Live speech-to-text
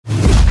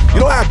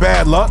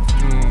bad luck.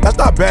 That's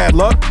not bad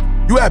luck.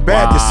 You had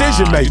bad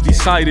decision making. You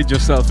decided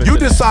yourself. You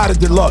decided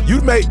to luck.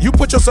 You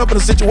put yourself in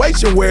a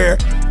situation where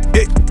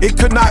it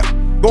could not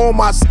go on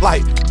my,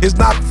 like, it's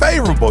not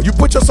favorable. You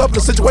put yourself in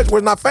a situation where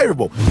it's not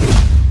favorable.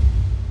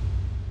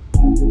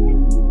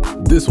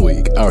 This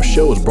week, our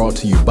show is brought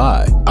to you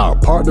by our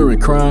partner in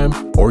crime,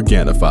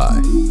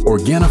 Organifi.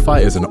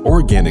 Organifi is an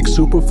organic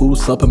superfood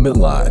supplement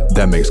line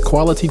that makes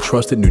quality,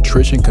 trusted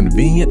nutrition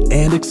convenient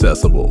and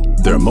accessible.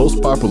 Their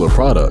most popular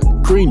product,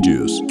 Green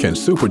Juice, can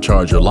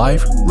supercharge your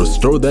life,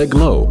 restore that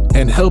glow,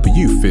 and help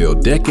you feel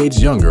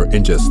decades younger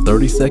in just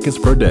 30 seconds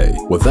per day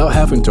without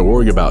having to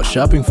worry about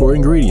shopping for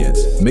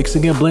ingredients,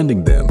 mixing and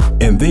blending them,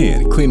 and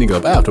then cleaning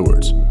up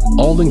afterwards.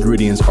 All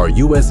ingredients are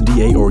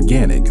USDA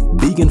organic,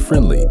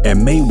 vegan-friendly,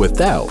 and made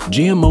without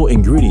GMO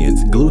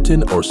ingredients,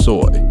 gluten, or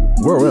soy.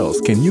 Where else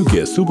can you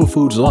get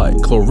superfoods like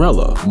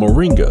chlorella,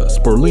 moringa,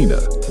 spirulina,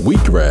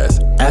 wheatgrass,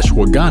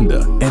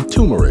 ashwagandha, and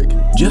turmeric,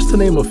 just to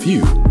name a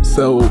few?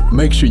 So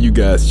make sure you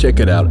guys check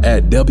it out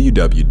at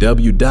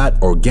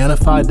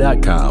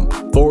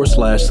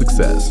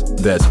www.organifi.com/success.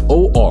 That's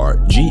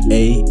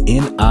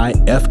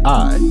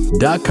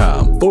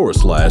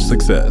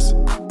ORGANIFI.com/success.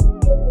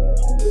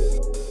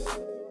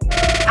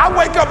 I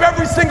wake up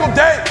every single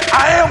day.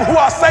 I am who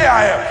I say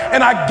I am.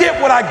 And I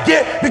get what I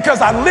get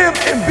because I live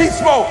in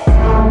beast mode.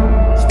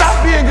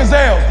 Stop being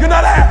gazelles. You're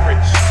not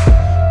average.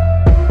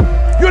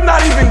 You're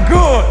not even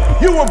good.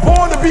 You were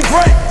born to be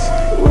great.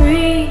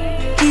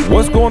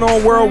 What's going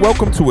on, world?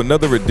 Welcome to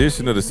another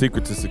edition of the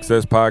Secret to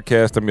Success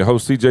podcast. I'm your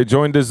host, CJ,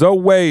 joined as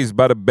always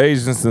by the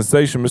Bayesian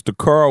sensation, Mr.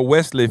 Carl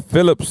Wesley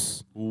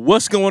Phillips.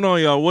 What's going on,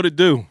 y'all? What it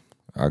do?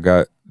 I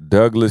got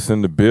Douglas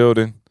in the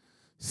building.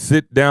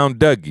 Sit down,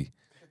 Dougie.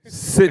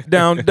 Sit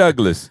down,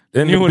 Douglas,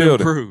 in the building.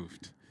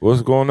 Improved.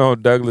 What's going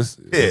on, Douglas?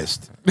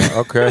 Pissed.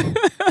 Okay.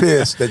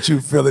 Pissed that you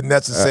feel it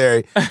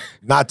necessary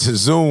not to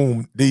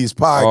Zoom these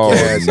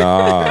podcasts.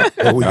 Oh,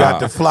 But we got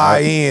to fly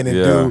in and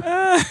do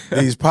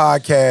these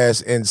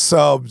podcasts in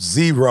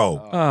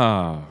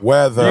sub-zero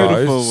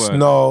weather,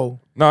 snow.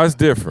 No, it's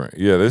different.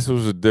 Yeah, this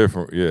was a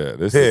different. Yeah,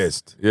 this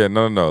Pissed.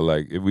 No.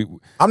 Like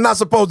I'm not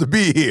supposed to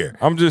be here.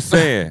 I'm just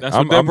saying. That's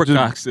what Deborah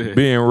Cox said.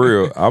 Being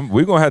real.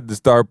 We're gonna have to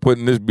start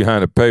putting this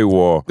behind a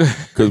paywall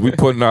because we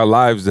putting our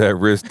lives at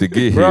risk to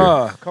get here.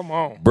 Bruh, come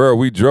on. Bruh,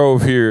 we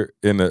drove here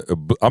in I'm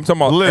talking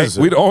about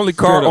Blizzard. we the only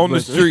car Straight up on the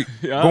blizzard. street.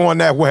 Going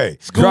that way.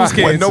 School's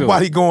When canceled.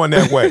 nobody going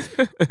that way.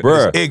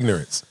 Bruh. It's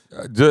ignorance.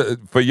 Just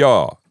for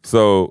y'all.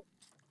 So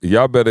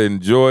y'all better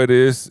enjoy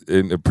this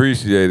and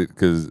appreciate it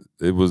because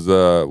it was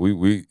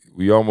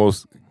we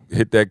almost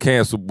hit that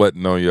cancel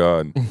button on y'all.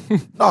 And,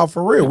 No,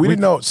 for real. We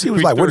didn't know. She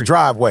was like, "Where the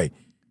driveway?"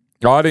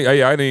 I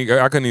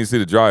couldn't even see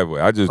the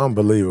driveway. I just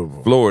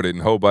Unbelievable. floored it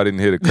and hope I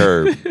didn't hit a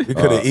curb. We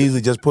could have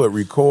easily just put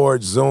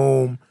record,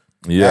 Zoom,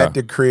 Yeah. at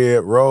the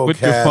crib, roadcaster.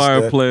 With your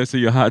fireplace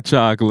and your hot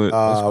chocolate.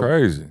 That's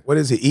crazy. What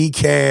is it?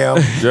 Ecamm,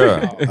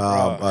 Yeah.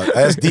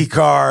 SD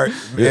card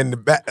in the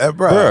back.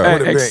 Bro, Bruh. it would have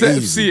been Except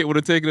easy. see, it would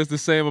have taken us the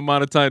same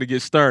amount of time to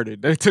get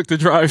started. They took the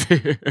drive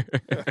here.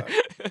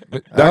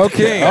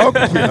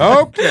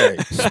 Okay.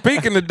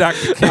 Speaking of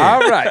Dr. King.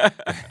 All right.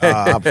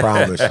 I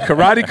promise.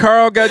 Karate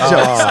Carl got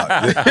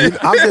jokes.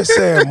 I'm just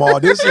saying, Ma,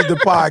 this is the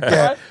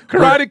podcast.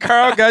 Karate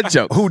Carl got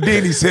jokes.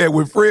 Houdini said,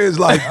 with friends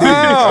like these,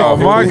 Oh,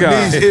 my who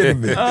God. needs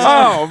enemies?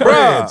 Oh, bro.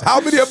 Friends. How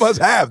many of us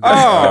have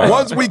that?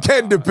 Ones we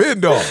can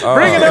depend on.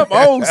 Bringing up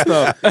old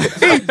stuff.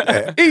 Didn't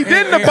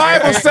the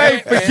Bible say,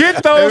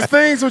 forget those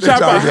things which are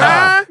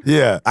behind?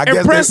 Yeah. I and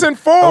guess pressing that-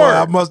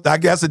 forward. I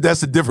guess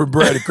that's a different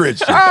breed of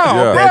Christian Oh,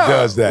 that bro.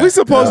 does that. We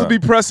supposed to be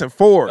pressing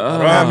forward.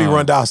 Have me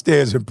run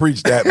downstairs and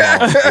preach that, Ma.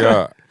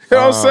 Yeah. You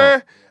know what I'm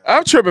saying?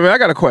 I'm tripping, man. I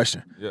got a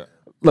question. Yeah.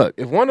 Look,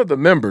 if one of the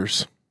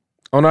members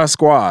on our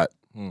squad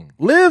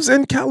lives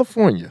in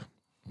California,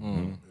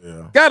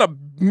 got a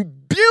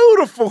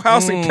beautiful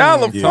house in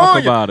California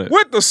Talk about it.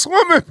 with the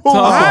swimming pool,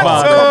 Talk hot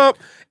about tub,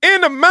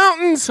 in the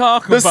mountains.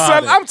 Talk the about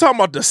sun. it. I'm talking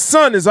about the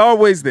sun is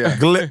always there.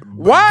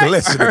 Why?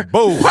 Glistening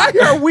boom. Why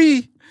are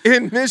we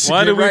in Michigan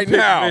Why did we right pick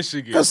now?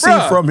 Michigan? Because he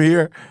Bruh. from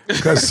here.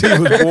 Because he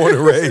was born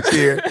and raised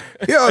here.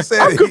 You know what I'm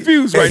saying? I'm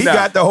confused right he now.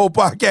 got the whole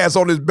podcast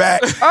on his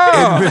back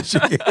in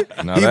Michigan.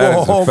 Now he that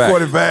won is a home fact.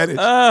 court advantage.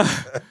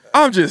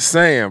 I'm just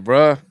saying,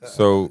 bruh.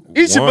 So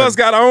Each of us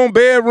got our own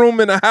bedroom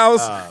in the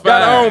house,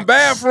 got our own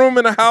bathroom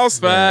in the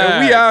house,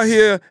 and we out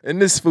here in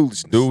this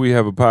foolishness. Do we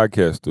have a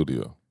podcast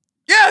studio?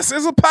 Yes,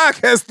 there's a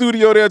podcast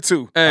studio there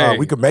too. Hey,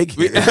 We could make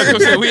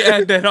it. we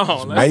add that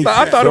on. Make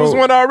I thought it was So-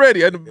 one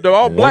already. They're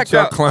all Once blacked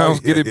y'all out. clowns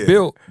get it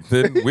built,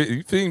 then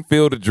you can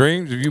feel the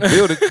dreams. If you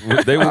build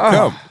it, they will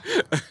come.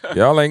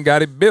 Y'all ain't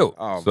got it built.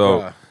 Oh, So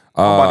bruh.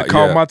 I'm about to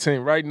call yeah. my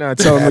team right now and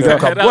tell them to Head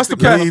go. out What's the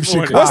to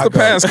California. pass? What's the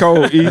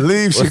passcode? E?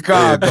 Leave the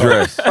Chicago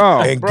address? Oh,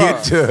 and bruh.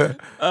 get to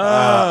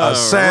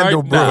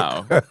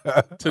Sandalbrook. Right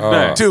now.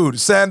 Today. 2,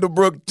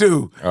 Sandalbrook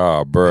 2.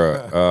 Oh,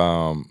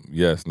 bruh.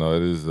 Yes, no,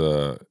 it is.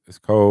 It's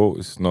cold.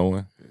 It's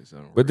snowing.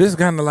 But this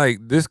kind of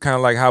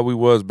like how we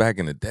was back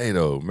in the day,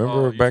 though.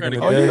 Remember back in the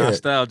day?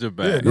 Nostalgia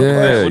back.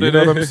 Yeah, you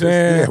know what I'm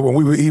saying? Yeah, when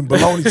we were eating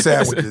bologna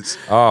sandwiches.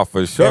 Oh,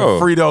 for sure.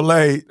 And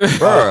Frito-Lay.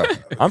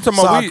 I'm talking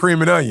sour about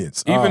cream and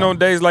onions. even on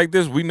days like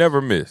this, we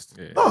never missed.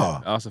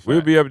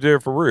 We'll be up there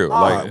for real.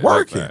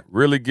 Working.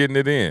 Really getting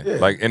it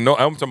in. I'm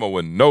talking about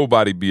when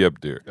nobody be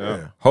up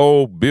there.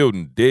 Whole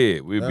building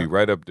dead. We'd be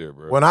right up there,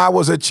 bro. When I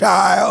was a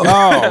child.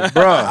 Oh,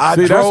 bro. I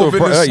See, drove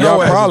in the snow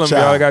y'all as a problem,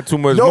 child. y'all got too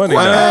much No money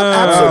question,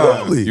 now.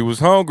 absolutely. You was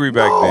hungry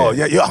back Oh,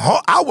 then. yeah,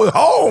 I was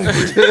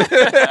hungry.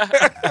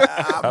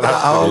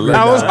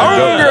 I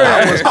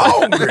was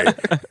hungry.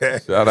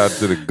 Shout out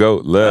to the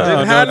GOAT. Love.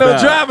 Didn't have no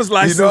driver's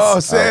license. You know what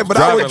I'm saying? But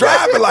I was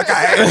driving like I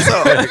had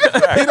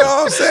something. You know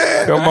what I'm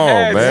saying? Come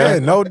on, man.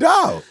 Yeah, no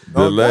doubt.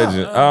 The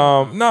legend.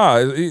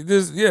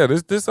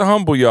 This to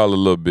humble y'all a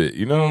little bit.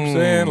 You know what I'm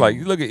saying? Like,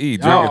 you look at E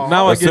drinking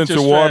now I get your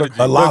essential water.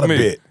 strategy. A lot Look of me.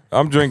 bit.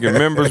 I'm drinking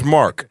Members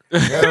Mark. You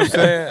know what I'm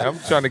saying? I'm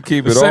trying to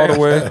keep it all the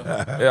way.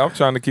 Yeah, I'm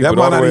trying to keep That it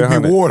all might the way not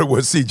even 100. be water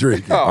with C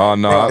drinking. Oh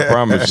no, I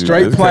promise you.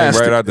 Straight This came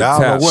plastic. right out the I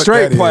don't know tap. what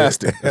Straight that is.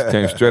 plastic. This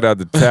came straight out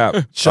the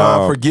tap.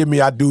 Sean, forgive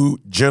me. I do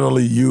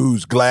generally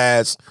use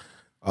glass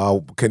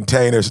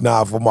containers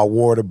now for my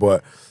water,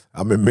 but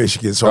I'm in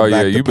Michigan, so Oh I'm yeah,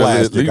 back to you've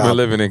plastic. been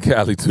living in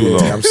Cali too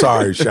long. I'm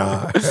sorry, Sean.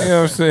 You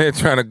know what I'm saying?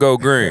 Trying to go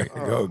green.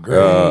 Go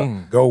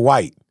green. Go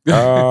white.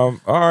 All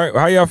right,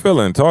 how y'all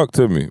feeling? Talk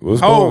to me.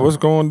 What's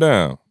going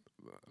down?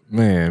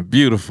 Man,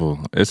 beautiful.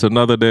 It's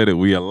another day that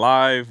we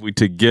alive, we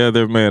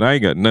together, man. I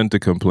ain't got nothing to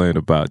complain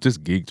about.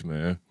 Just geeked,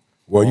 man.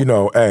 Well,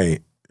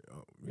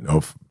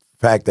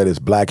 fact that it's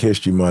Black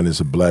History Month is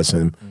a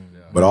blessing,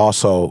 but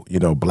also,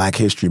 Black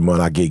History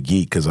Month, I get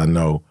geeked because I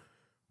know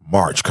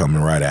March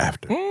coming right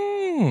after.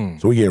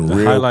 So we getting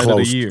real highlight of the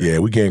close. year. Yeah,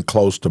 we getting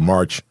close to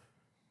March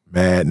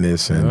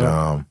Madness, and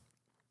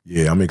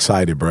I'm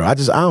excited, bro. I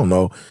don't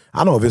know. I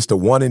don't know if it's the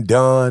one and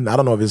done. I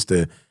don't know if it's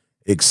the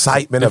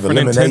excitement of Different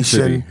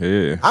elimination.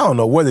 intensity, yeah. I don't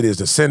know what it is.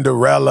 The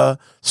Cinderella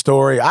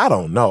story. I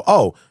don't know.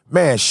 Oh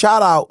man,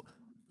 shout out,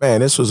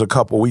 man. This was a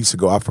couple weeks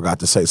ago. I forgot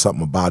to say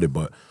something about it,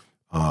 but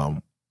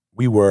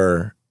we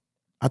were.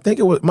 I think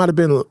it might have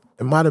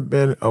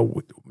been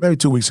maybe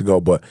 2 weeks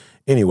ago. But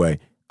anyway,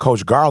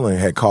 Coach Garland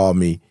had called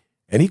me.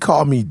 And he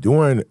called me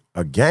during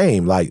a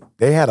game, like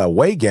they had a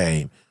away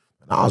game.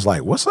 And I was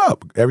like, what's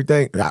up?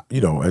 Everything,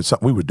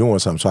 we were doing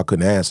something, so I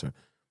couldn't answer.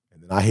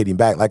 And then I hit him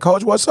back, like,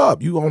 Coach, what's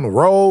up? You on the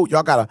road?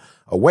 Y'all got a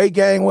away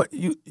game? What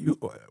you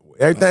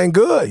everything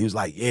good? He was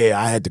like, yeah,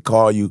 I had to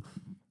call you.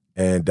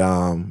 And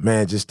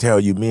man, just tell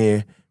you,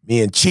 me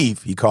and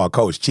Chief, he called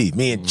Coach Chief,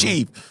 me and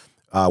Chief,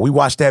 we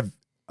watched that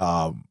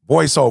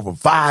voiceover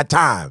 5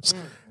 times.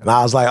 And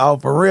I was like, oh,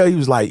 for real? He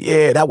was like,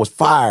 yeah, that was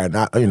fire. And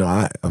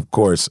I of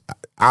course,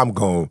 I'm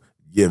going to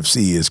give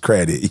C his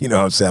credit. You know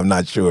what I'm saying? I'm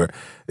not sure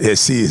if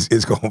C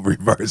is going to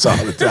reverse all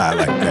the time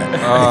like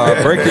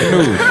that. Breaking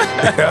news. You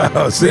know what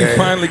I'm C saying?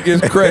 finally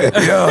gets credit.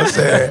 You know what I'm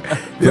saying?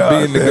 You know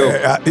being the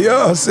GOAT. You know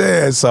what I'm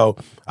saying? So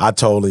I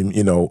told him,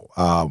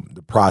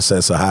 the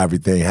process of how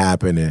everything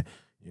happened, and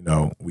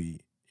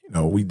we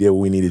did what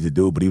we needed to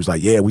do. But he was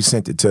like, yeah, we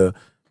sent it to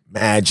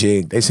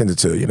Magic. They sent it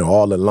to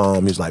all the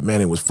alum. He was like,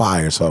 man, it was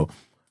fire. So.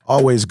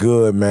 Always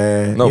good,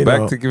 man. No,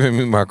 back to giving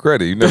me my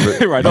credit. You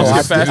never Right, don't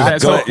skip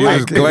past that. You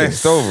just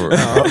glanced over.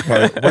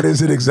 Okay, what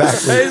is it exactly?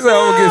 He said,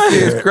 I'm going to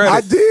get his credit.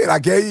 I did. I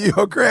gave you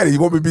your credit. You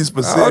want me to be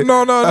specific?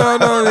 Oh, no.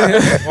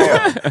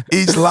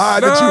 Each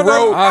line that you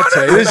wrote. I'll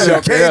tell you, this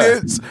your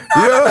cadence.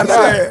 You know what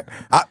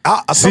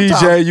I'm saying?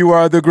 CJ, you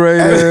are the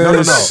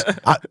greatest.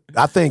 No.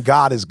 I think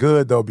God is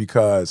good, though,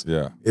 because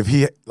if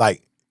he,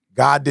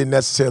 God didn't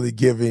necessarily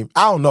give him,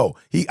 I don't know.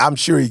 I'm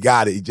sure he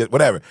got it. He just,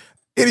 whatever.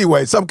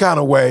 Anyway, some kind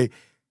of way,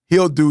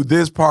 he'll do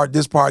this part, and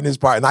this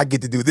part, and I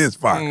get to do this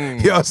part. You know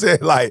what I'm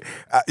saying? Like,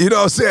 you know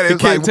what I'm saying?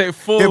 It's can't take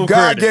full if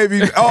God credit. gave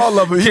you all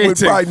of it, he would Can't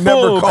probably take never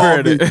full call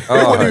credit. me. It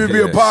wouldn't even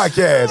be a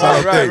podcast.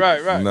 I don't think.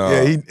 Right. No.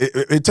 Yeah,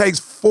 it takes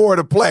 4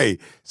 to play.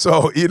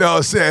 So, you know what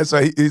I'm saying?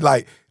 So he's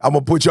like, I'm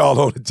going to put y'all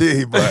on the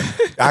team,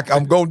 but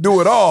I'm going to do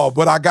it all,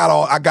 but I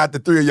got the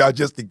 3 of y'all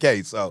just in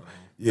case. So,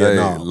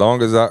 yeah,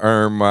 long as I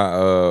earn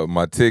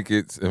my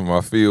tickets and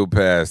my field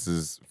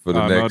passes for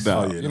the next,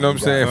 doubt. you know what I'm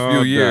saying,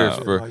 few years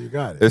for you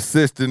got it.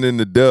 assisting in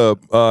the dub.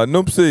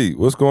 Noopsy,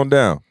 what's going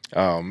down?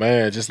 Oh,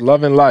 man, just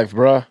loving life,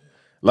 bro.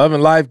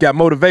 Loving life. Got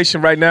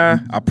motivation right now.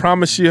 I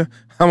promise you,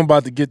 I'm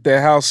about to get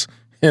that house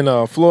in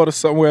Florida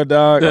somewhere,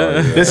 dog.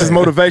 This is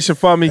motivation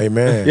for me.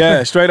 Amen.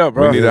 Yeah, straight up,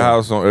 bro. We need a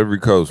house on every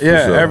coast. For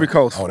Yeah, sure. every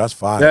coast. Oh, that's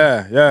fine.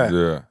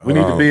 Yeah. We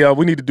need to be.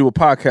 We need to do a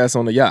podcast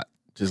on the yacht,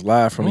 just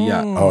live from the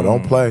yacht. Oh,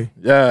 don't play.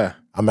 Yeah.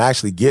 I'm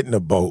actually getting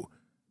a boat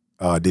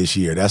this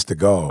year. That's the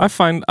goal. I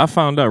found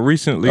out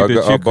recently A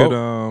that you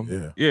boat?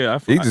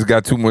 could He just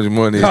got too much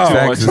money. His Oh,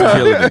 taxes it's-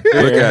 killing him.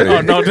 Look at Oh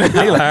it. no,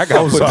 He like, I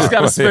got just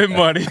gotta spend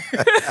money.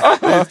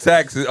 his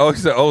taxes. Oh, he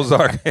said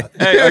Ozark.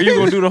 Hey, are you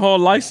gonna do the whole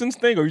license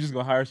thing, or are you just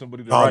gonna hire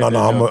somebody to No, write that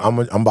no.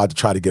 down? I'm about to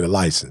try to get a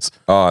license.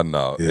 Oh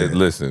no! Yeah.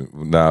 Listen,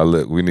 now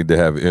look, we need to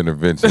have an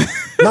intervention.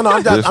 No,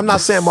 I'm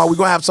not saying we're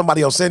gonna have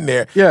somebody else in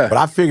there. Yeah. But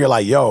I figure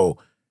like, yo,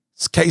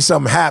 in case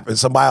something happens,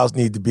 somebody else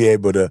needs to be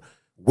able to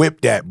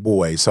whip that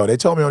boy. So they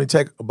told me only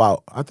take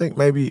about, I think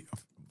maybe a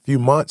few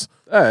months.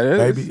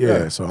 Maybe,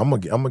 yeah. So I'm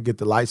gonna get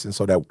the license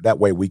so that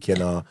way we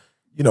can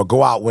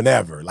go out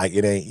whenever. Like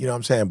it ain't, you know what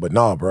I'm saying? But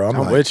no, bro. I'm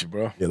like, with you,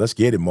 bro. Yeah, let's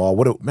get it, Maul.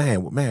 What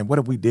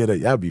if we did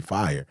it? That'd be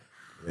fire.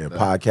 Yeah,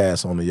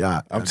 podcast on the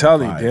yacht. I'm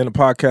telling you, then the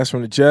podcast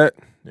from the jet.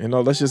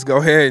 Let's just go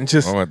ahead and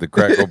just. I'm going to have to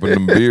crack open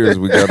them beers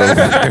we got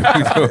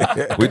over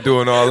there. We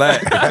doing all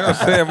that. You know what I'm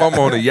saying? I'm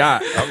on a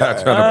yacht. I'm not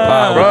trying to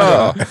pile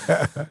with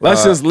y'all.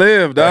 Let's just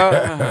live, dog.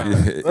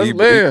 Let's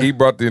live. He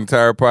brought the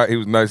entire pot. He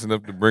was nice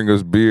enough to bring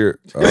us beer.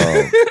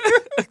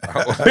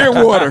 Beer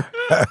water.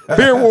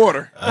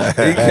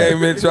 He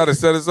came in trying to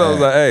set us up. I was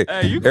like, hey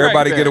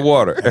everybody get a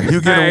water.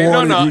 You get a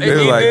water. No.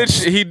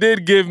 He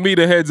did give me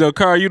the heads up.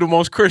 Carl, you the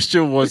most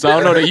Christian one, so I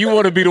don't know that you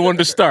want to be the one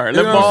to start.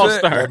 Let Maul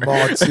start. Let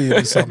Maul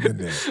see something in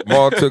there.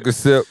 Maul took a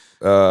sip.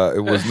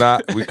 It was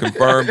not. We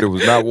confirmed it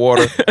was not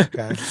water.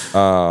 Okay.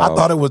 I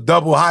thought it was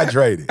double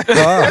hydrated.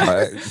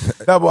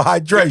 Double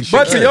hydration.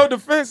 But to your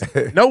defense,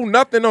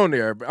 nothing on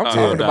there. I'm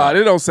talking about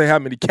it. Don't say how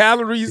many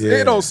calories. Yeah.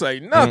 It don't say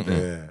nothing.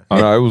 Yeah.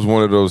 No, it was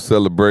one of those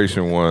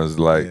celebration ones,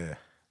 like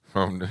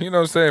from you know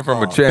what I'm saying,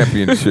 from a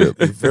championship.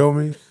 You feel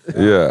me?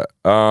 Yeah.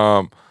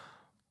 What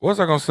was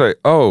I gonna say?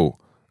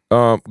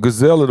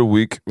 Gazelle of the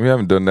Week. We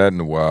haven't done that in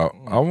a while.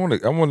 I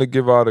want to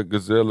give out a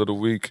Gazelle of the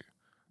Week.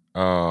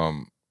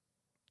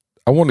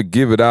 I want to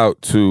give it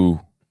out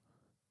to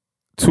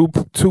two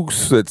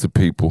sets of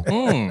people.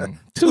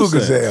 Two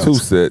gazelles. Two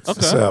sets. Okay.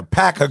 It's a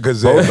pack of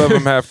gazelles. Both of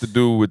them have to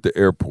do with the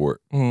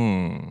airport.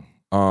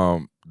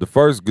 The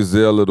first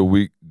Gazelle of the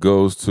Week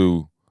goes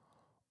to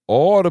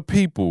all the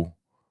people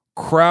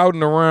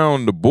crowding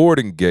around the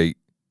boarding gate,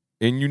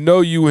 and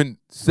you in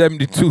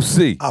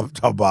 72C. I'm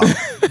talking about,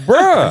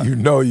 bruh.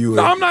 No,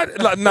 I'm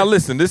not. Now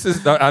listen, this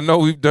is. I know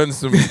we've done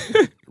some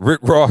Rick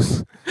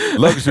Ross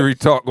luxury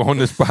talk on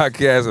this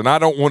podcast, and I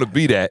don't want to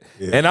be that.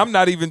 Yeah. And I'm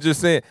not even just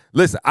saying.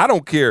 Listen, I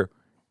don't care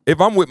if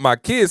I'm with my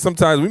kids.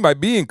 Sometimes we might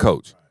be in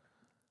coach,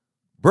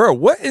 bruh.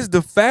 What is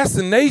the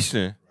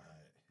fascination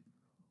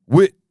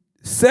with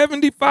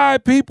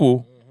 75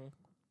 people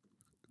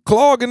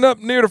clogging up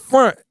near the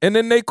front, and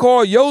then they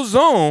call your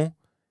zone?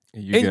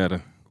 You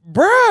gotta,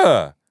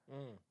 bruh.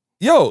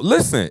 Yo,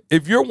 listen.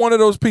 If you're one of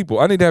those people,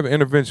 I need to have an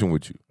intervention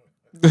with you.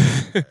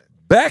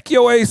 Back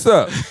your ace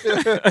up.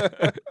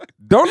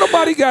 Don't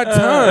nobody got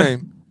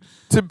time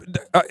to.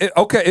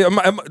 Okay,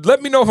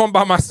 let me know if I'm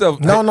by myself.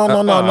 No.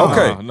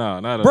 Okay, no,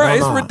 not bro.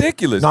 It's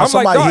ridiculous. No, I'm like,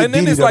 somebody hit and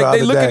then Didi it's like the they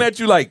other looking day. at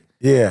you like,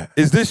 Yeah.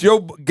 is this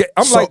your?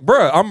 I'm like,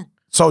 bro.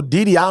 So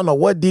Didi, I don't know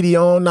what Didi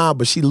on now,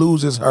 but she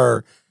loses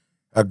her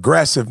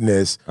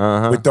aggressiveness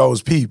with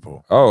those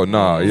people. Oh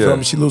no, You feel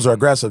me? She loses her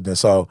aggressiveness.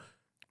 So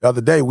the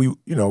other day we,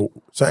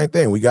 same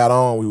thing. We got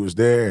on, we was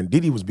there, and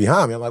Didi was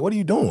behind me. I'm like, what are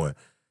you doing?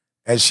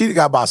 And she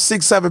got about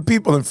 6-7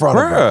 people in front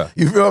of her.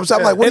 You feel what I'm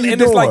saying? I'm like, what are you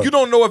doing? And it's like you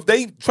don't know if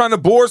they trying to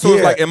board, so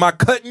it's like, am I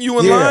cutting you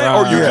in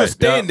line or you just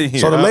standing here?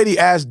 So the lady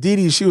asked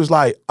Didi, she was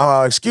like,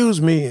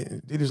 excuse me.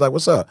 Didi's like,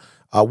 what's up?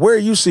 Where are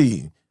you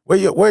seating?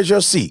 Where's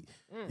your seat?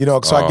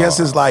 So I guess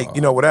it's like,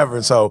 whatever.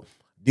 And so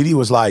Didi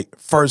was like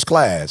first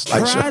class.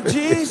 Like,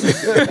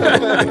 Jesus.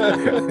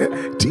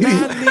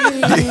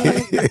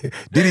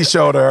 Didi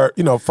showed her,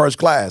 first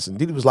class. And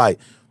Didi was like,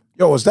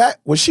 yo,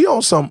 was she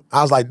on some?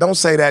 I was like, don't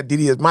say that,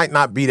 Didi. It might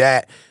not be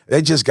that.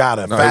 They just got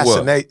a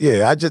fascination.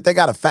 Yeah, they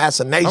got a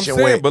fascination I'm saying,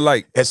 with. But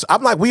like,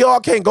 I'm like, we all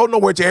can't go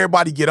nowhere till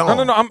everybody get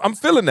on. No. I'm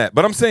feeling that,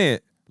 but I'm saying,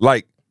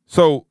 like,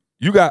 so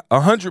you got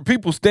 100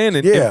 people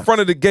standing in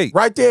front of the gate,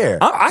 right there.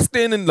 I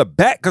stand in the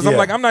back because I'm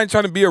like, I'm not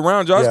trying to be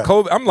around y'all. It's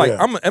COVID. I'm like,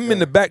 I'm in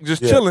the back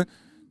just chilling.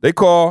 They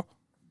call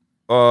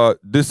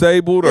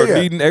disabled or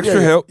needing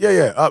extra help.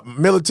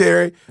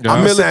 Military.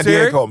 I'm in San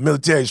Diego.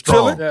 Military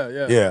strong.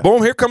 Yeah.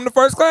 Boom, here come the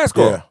first class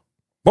call. Yeah.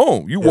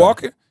 Boom, you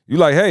walking. You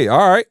like, hey,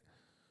 all right.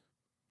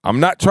 I'm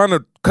not trying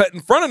to cut in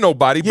front of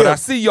nobody, but I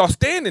see y'all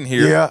standing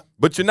here,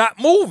 but you're not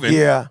moving.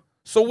 Yeah.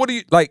 So what do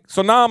you like?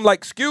 So now I'm like,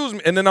 excuse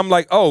me, and then I'm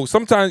like, oh,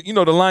 sometimes the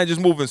line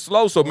just moving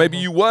slow, so maybe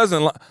you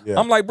wasn't.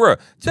 I'm like, bro,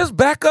 just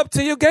back up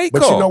to your gate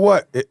call. But you know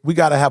what? We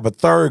got to have a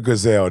third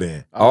gazelle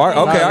then. All right,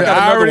 okay, I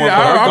got another one.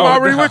 I'm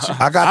already with you.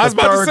 I got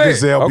the third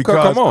gazelle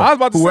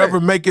because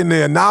whoever making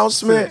the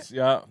announcement,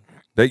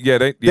 they got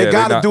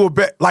to do a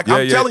bet. Like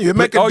I'm telling you, it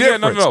make a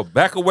difference. No,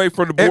 back away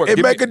from the board.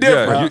 It make a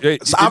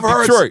difference. I've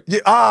heard Detroit.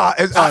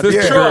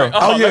 Detroit.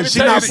 Oh yeah, she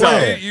not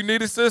playing. You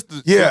need a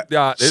sister.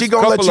 Yeah, she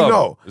gonna let you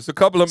know. There's a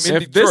couple of them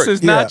in If Detroit. this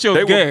is not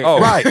your game,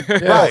 right.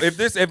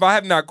 If I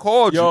have not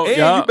called you,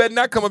 you better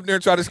not come up there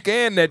and try to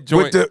scan that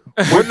joint.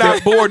 We're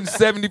not boarding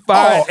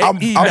 75. I'm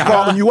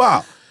calling you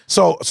out.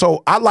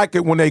 So I like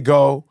it when they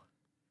go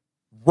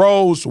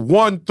rows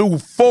 1 through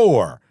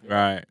 4.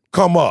 Right.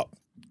 Come up.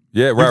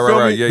 Yeah,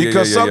 right. Yeah,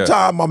 because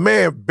sometimes my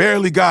man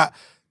barely got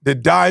the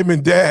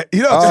diamond dad.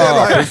 You know what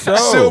I'm saying? Like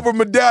silver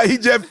medallion. He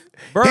just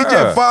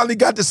finally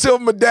got the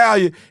silver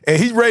medallion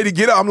and he's ready to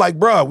get up. I'm like,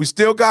 bro, we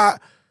still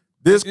got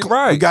this.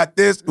 Right. We got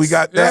this. We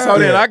got that. So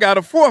then I got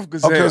a fourth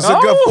Gazelle. Okay, it's a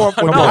good fourth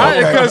one. No,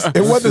 Okay.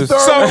 It was the third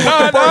So one with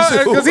the first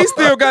two. because he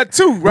still got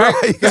two, right?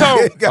 So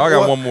I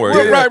got one more.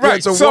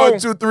 Right. So, So 1,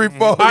 2, 3,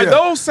 4. are yeah.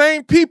 those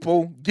same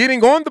people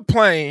getting on the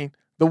plane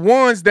the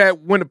ones that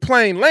when the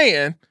plane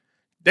land,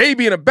 they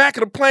be in the back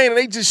of the plane and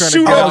they just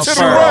shoot get up out to the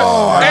first.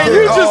 run, and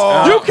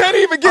you can't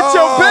even get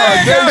your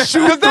bag they out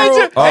shoot because they through.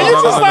 just and you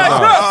no, just no, like, no.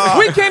 bro,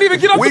 we can't even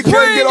get off We the can't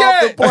plane get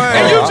off the yet, plane.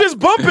 and you just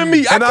bumping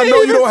me. And I can't know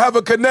you even- don't have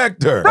a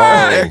connector.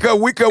 Right. Because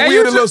we And in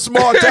you a little just-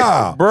 small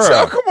town. Bruh.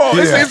 So come on,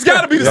 it's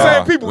got to be the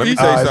same people. Let me E.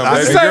 tell you I something.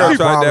 It's Baby the same girl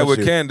people. tried that Promise with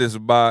you. Candace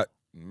about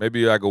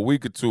maybe like a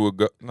week or two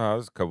ago. No,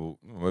 it's a couple,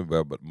 maybe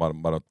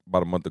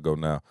about a month ago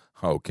now.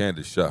 Oh,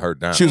 Candace shut her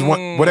down. She was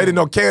one. Well, they didn't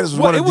know Candace was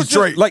Well, one it of was just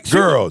Detroit like she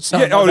was- girls.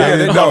 Yeah, oh, They yeah, they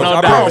didn't know. know.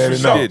 I They promise didn't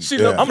you know. she did. She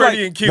Yeah. looked I'm pretty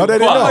like, and cute. no, they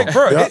didn't know. like,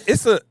 bro, Yeah.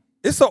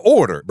 it's an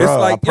order. Bruh,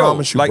 it's like, I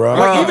promise you, like, bruh.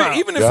 like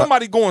even if Yeah.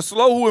 somebody going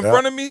slow who in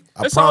front of me,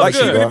 I It's all like promise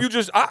you, good. even bruh. if you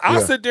just, I'll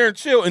Yeah. sit there and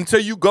chill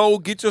until you go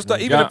get your stuff.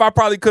 Even Yeah. if I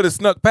probably could have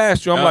snuck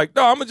past you, I'm Yeah. like,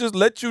 no, I'm gonna just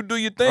let you do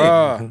your thing.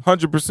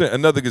 100%.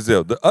 Another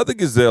gazelle. The other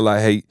gazelle I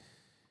hate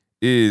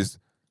is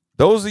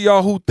those of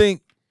y'all who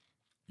think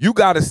you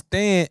gotta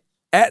stand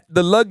at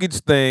the luggage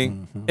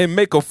thing and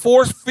make a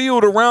force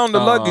field around the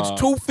luggage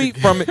 2 feet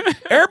from it.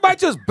 Everybody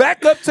just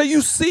back up till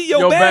you see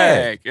your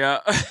bag. Yeah.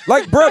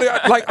 Like, brother,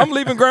 like I'm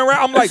leaving Grand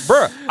Rapids. I'm like,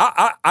 bro,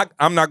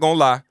 I'm not gonna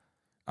lie.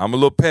 I'm a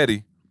little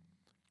petty.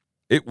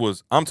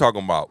 I'm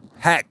talking about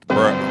hacked,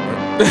 bro.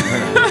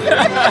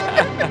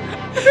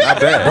 Not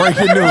bad.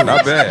 Breaking news.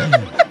 Not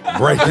bad.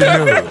 Breaking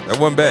news. That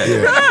wasn't bad.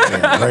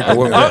 Yeah.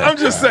 Breaking news. I'm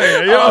just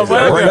saying, yo.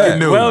 Breaking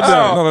news. Well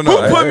done. No, no,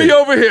 no. Who put me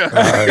over here?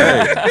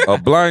 Hey, a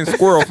blind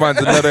squirrel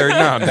finds a nut every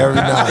now and Every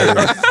then.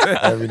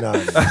 night. Every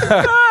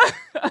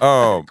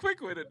night.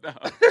 Quick with it now.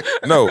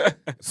 No.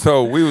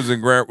 So we was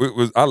in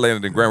I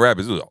landed in Grand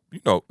Rapids. It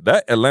was,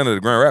 that Atlanta to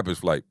Grand Rapids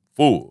flight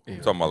full. I'm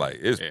talking about like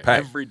it's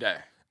packed. Every day.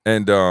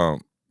 And bro,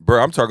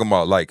 I'm talking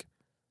about like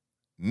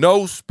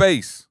no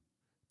space.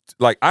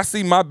 Like I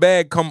see my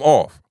bag come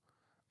off.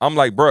 I'm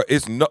like, bro,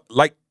 it's no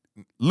like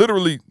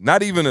literally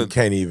not even a. You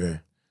can't even.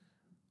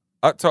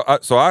 So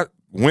I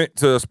went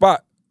to a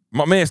spot.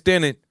 My man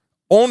standing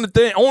on the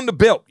thing on the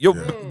belt. Your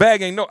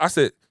bag ain't no. I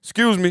said,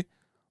 excuse me.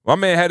 My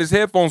man had his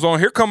headphones on.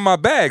 Here come my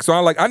bag. So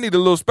I'm like, I need a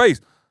little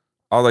space.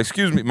 I was like,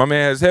 excuse me. My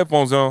man had his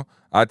headphones on.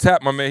 I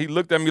tapped my man. He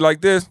looked at me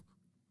like this.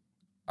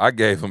 I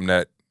gave him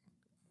that.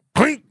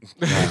 Clink.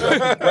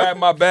 Grabbed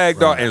my bag,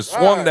 dog, and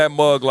swung that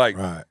mug like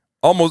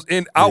almost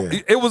in out. Yeah.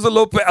 It was a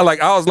little like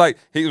I was like,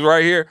 he was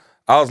right here.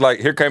 I was like,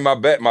 here came my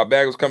bag. My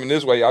bag was coming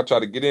this way. I tried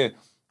to get in.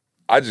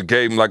 I just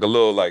gave him like a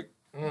little like,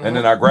 and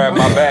then I grabbed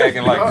my bag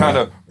and like kind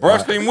of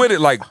brushed him with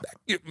it. Like,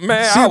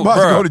 man, She I about was,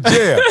 to go to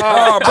jail. bruh.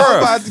 I'm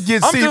about to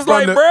get I'm seat just from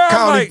like, the bruh, I'm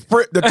county,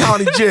 like- the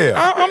county jail.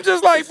 I'm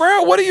just like,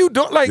 bro, what are you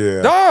doing? Like,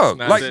 Yeah. dog,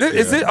 That's like, it.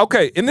 is it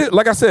okay? And this,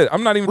 like I said,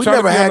 I'm not even We trying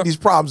never to be on had a- these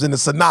problems in the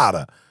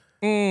Sonata.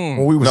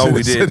 When we was No, in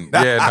we the didn't.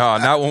 Sonata. Yeah, no,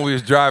 not when we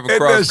was driving In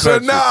cross the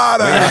country.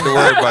 Sonata. We didn't have to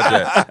worry about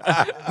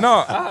that.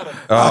 No,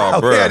 oh,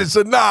 We bro. had the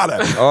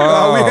Sonata.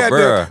 Oh, we had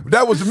bruh.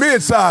 that was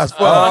mid-size for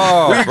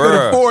Oh, us. We could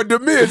bruh. afford the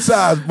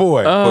mid-size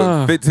boy.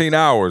 For 15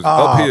 hours Oh,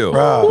 uphill,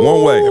 bruh.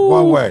 one way.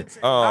 One way.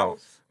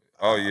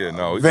 Oh yeah,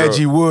 no. we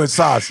Veggie drove- wood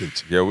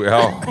sausage. Yeah, we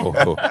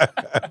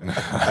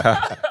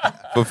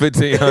for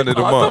 $1,500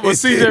 a month. But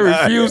CJ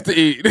refused to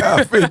eat.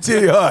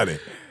 1,500.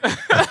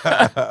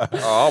 I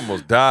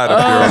almost died up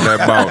there on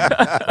that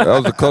mountain. That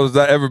was the closest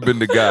I ever been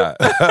to God.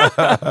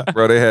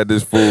 Bro, they had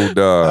this food,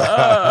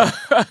 dog.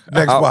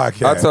 Next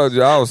podcast. I told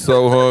you I was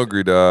so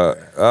hungry, dog.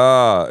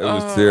 It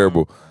was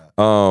terrible.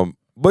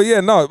 But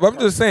yeah, no, I'm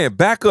just saying,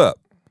 back up.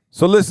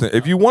 So listen,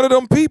 if you one of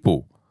them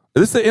people,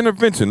 this is an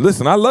intervention.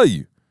 Listen, I love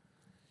you.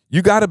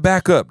 You gotta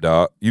back up,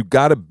 dog. You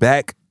gotta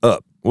back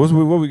up. What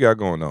we got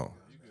going on?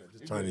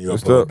 Turning you up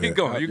What's a little up? bit. Keep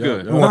going. You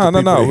good. I want the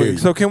people to hear you.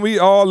 So can we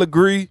all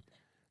agree?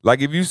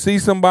 Like if you see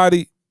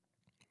somebody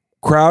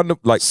crowding,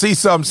 like See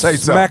something, say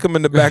smack something. them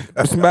in the back,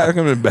 smack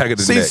them in the back of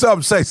the See neck.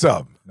 something, say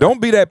something. Don't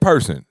be that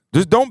person.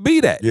 Just don't be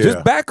that. Yeah.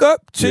 Just back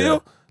up, chill.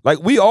 Yeah. Like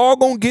we all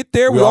gonna get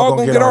there. We all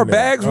gonna get our on there.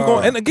 bags. We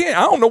gonna, and again,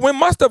 I don't know when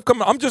my stuff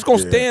coming. I'm just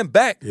gonna Yeah. stand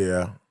back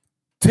Yeah.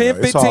 10,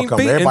 it's all 15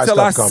 coming. feet Everybody's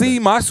until I stuff see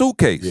coming. my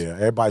suitcase. Yeah.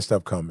 Everybody's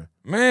stuff coming.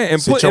 Man,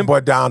 and Sit put your and,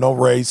 butt down, don't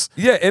race.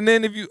 yeah, and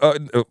then if you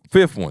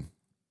fifth one.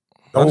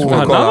 I just Oh,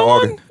 want to another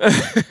call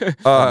it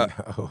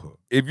August.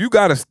 If you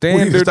got a we need to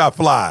standard, stop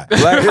flying.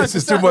 Black- This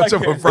is too much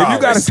of a if problem. you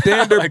got a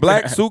standard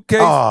black suitcase,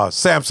 Oh,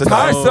 Samson.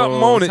 tie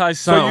something on it tie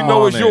so you something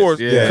know it's on it. yours.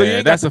 Yeah, So you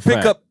ain't got that's to a pick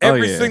fact. up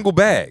every Oh, yeah. single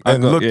bag.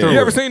 And look yeah. through You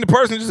ever it. seen the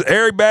person just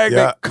every bag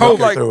Yeah, they coat look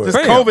like through it. This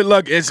fam. COVID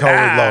luck is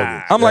COVID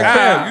loaded. I'm like, Yeah.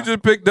 fam, you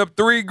just picked up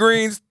 3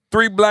 greens,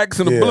 3 blacks,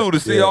 and a Yeah, blue to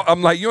see. yeah. All,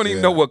 I'm like, you don't even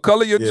Yeah. know what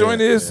color your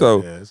joint is.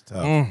 So yeah, it's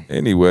tough.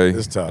 anyway,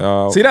 It's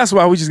tough. See, that's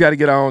why we just got to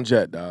get our own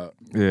jet, dog.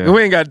 Yeah.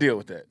 We ain't got to deal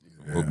with that.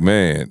 well,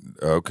 man,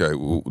 okay,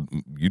 well,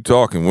 you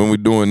talking when we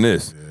doing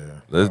this?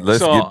 Let's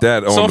So- get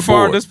that on so the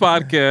far board. this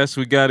podcast,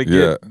 we got to get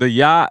Yeah. the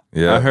yacht.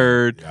 Yeah. I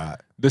heard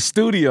The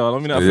studio.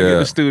 Let me not forget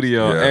the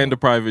studio and the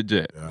private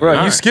jet.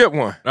 Bro, you skipped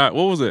one. All right,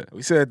 what was it?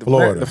 We said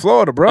Florida. The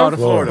Florida, bro. Oh, the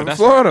Florida. That's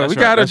Florida. right. We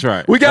gotta. That's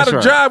right. We gotta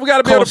That's drive. We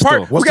gotta be able to Coastal.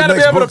 park. What's we gotta the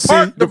be next able book, to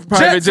park C? the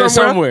Private jet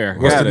somewhere.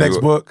 What's Got the it.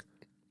 next book?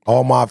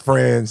 All My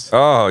Friends.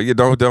 Oh, you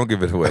don't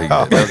give it away.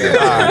 Don't give it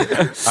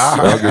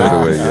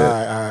away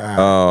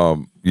yet.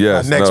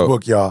 Yes. Next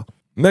book, y'all.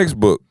 Next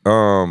book.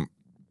 All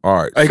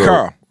right. Hey, so,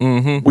 Carl.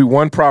 We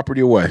one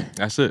property away.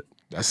 That's it.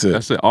 That's it.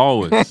 That's it.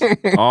 Always.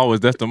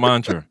 Always. That's the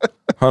mantra.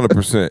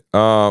 100%.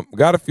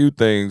 Got a few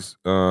things.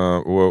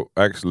 Well,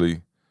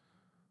 actually,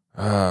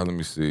 let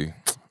me see.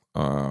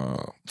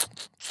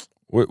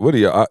 What do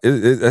you?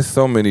 There's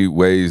so many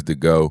ways to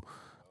go.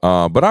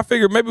 But I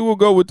figured maybe we'll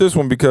go with this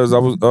one because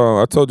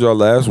I told y'all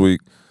last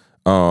week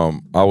I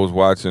was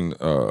watching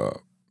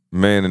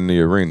Man in the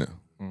Arena.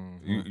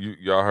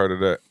 Y'all heard of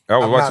that? I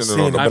was I'm watching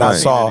not it on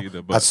seeing the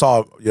it, but plane. I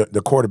saw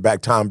the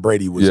quarterback Tom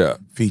Brady was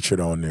featured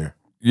on there.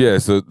 Yeah,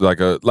 so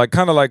kind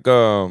of like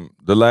The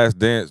Last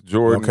Dance,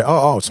 Jordan. Okay.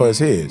 Oh, so it's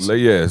his.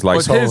 Yeah, it's like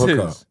What's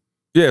his?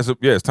 Yeah,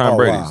 it's Tom Oh,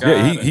 Brady's. wow.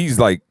 Yeah, he's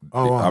like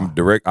Oh, wow. I'm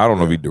direct. I don't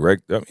know if he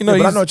direct. But I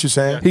know what you're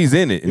saying. He's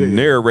in it and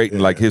narrating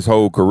like his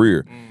whole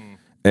career.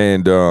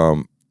 And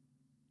of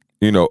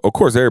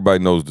course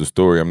everybody knows the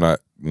story. I'm not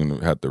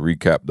have to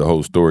recap the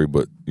whole story,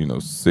 but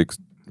 6th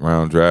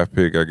round draft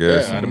pick, I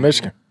guess. Out of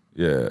Michigan.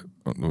 Yeah.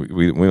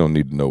 We don't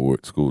need to know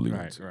what school he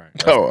went to.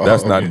 Right.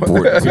 That's not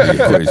important to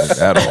the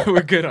equation at all.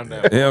 We're good on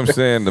that. You know what I'm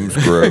saying? Them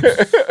scrubs.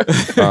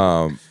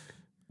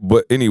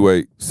 But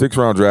anyway, 6th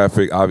round draft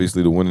pick,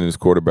 obviously the winningest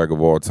quarterback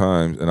of all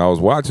times. And I was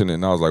watching it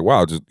and I was like,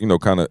 wow, just,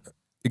 kind of,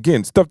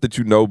 again, stuff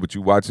that but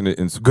you watching it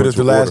in Good as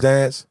The Last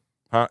Dance?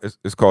 Huh?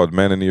 It's called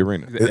Man in the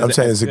Arena. I'm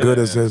saying, is it good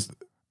as this?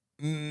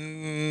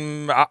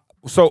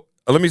 So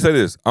let me say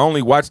this. I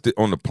only watched it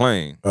on the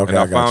plane. Okay, and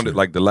I I got found you. it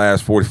like the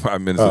last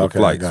 45 minutes of the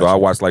flight. So I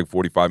watched like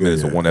 45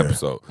 minutes of one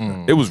episode.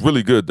 It was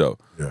really good though.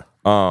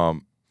 Yeah.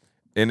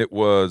 And it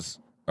was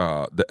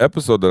the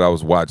episode that I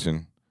was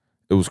watching,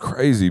 it was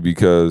crazy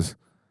because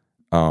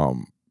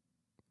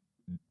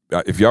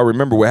if y'all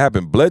remember what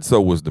happened,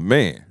 Bledsoe was the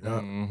man.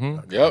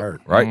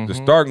 Yep. Right? The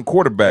starting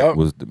quarterback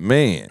was the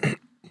man.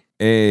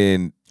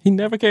 And He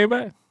never came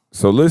back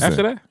so listen.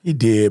 after that. He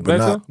did, but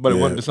Bledsoe? not. But it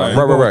wasn't the same.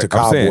 Right. Went to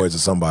I'm saying- Cowboys or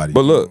somebody.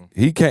 But look,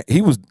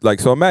 he was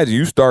like, so imagine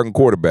you starting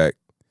quarterback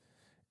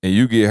and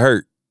you get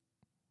hurt.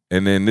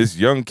 And then this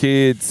young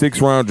kid,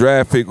 6th round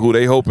draft pick who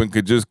they hoping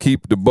could just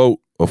keep the boat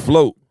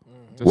afloat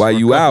Just while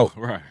you out,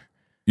 Right.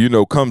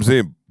 comes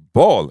in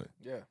balling.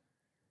 Yeah.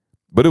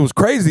 But it was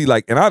crazy,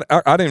 like, and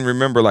I didn't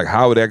remember like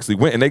how it actually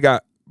went. And they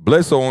got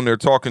Bledsoe on there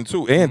talking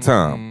too, and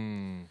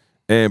Tom.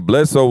 And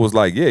Bledsoe was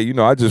like, yeah,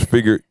 I just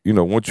figured,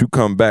 once you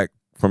come back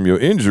from your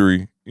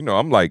injury,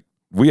 I'm like,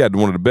 we had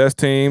one of the best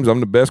teams. I'm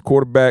the best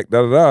quarterback,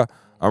 I'm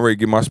ready to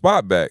get my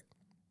spot back.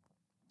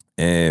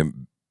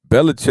 And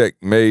Belichick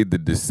made the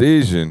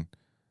decision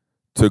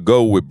to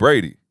go with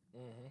Brady.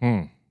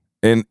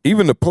 And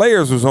even the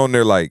players was on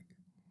there like,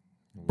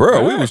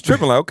 bro, we was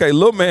tripping like, okay,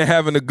 little man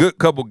having a good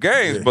couple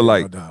games, but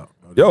like, no doubt.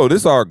 yo,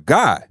 this our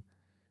guy.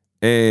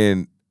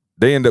 And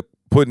they end up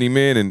putting him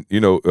in, and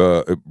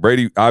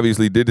Brady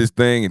obviously did his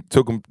thing and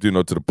took him, to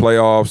the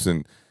playoffs,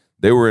 and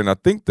they were in, I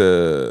think,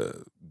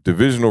 the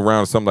divisional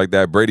round or something like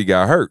that. Brady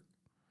got hurt.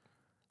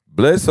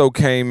 Bledsoe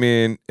came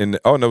in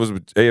it was an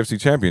AFC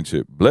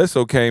Championship.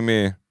 Bledsoe came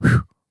in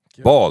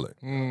balling.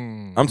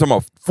 I'm talking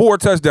about 4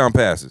 touchdown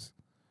passes.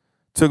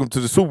 Took him to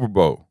the Super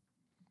Bowl.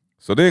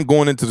 So then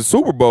going into the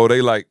Super Bowl,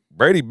 they like,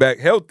 Brady back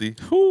healthy.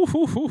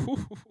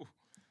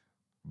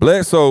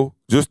 Bledsoe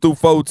just threw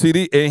 4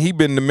 TD, and he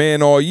been the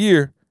man all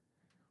year.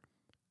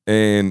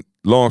 And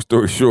long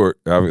story short,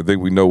 I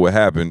think we know what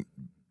happened.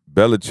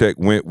 Belichick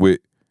went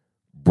with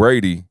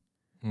Brady.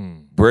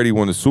 Brady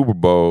won the Super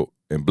Bowl,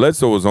 and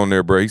Bledsoe was on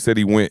there, bro. He said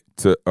he went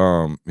to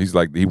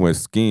he went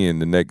skiing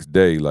the next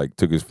day, like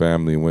took his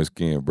family and went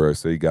skiing, bro.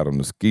 So he got on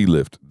the ski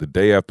lift the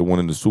day after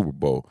winning the Super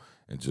Bowl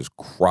and just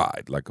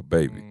cried like a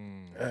baby.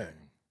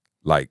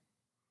 Like,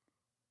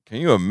 can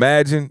you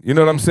imagine? You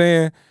know what I'm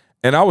saying?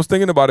 And I was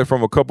thinking about it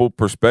from a couple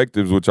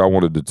perspectives, which I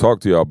wanted to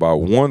talk to y'all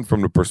about. One,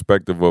 from the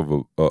perspective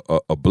of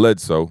a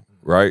Bledsoe,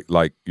 right?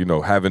 Like,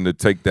 having to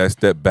take that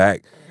step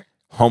back,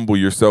 humble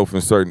yourself in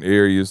certain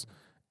areas.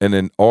 And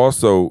then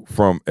also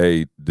from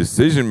a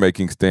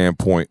decision-making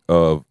standpoint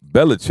of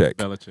Belichick.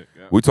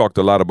 Yeah. We talked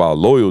a lot about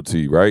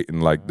loyalty, right?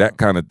 And like that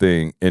kind of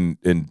thing. And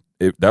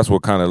that's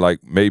what kind of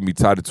like made me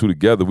tie the two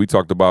together. We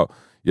talked about,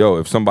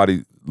 if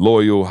somebody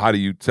loyal, how do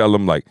you tell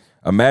them? Like,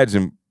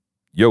 imagine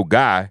your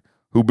guy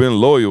who been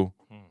loyal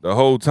the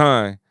whole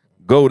time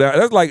go down.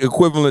 That's like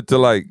equivalent to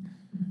like,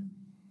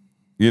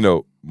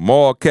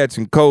 Maul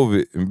catching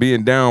COVID and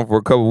being down for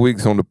a couple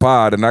weeks on the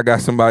pod, and I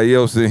got somebody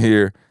else in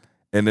here,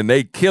 and then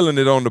they killing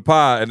it on the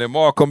pod, and then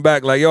Maul come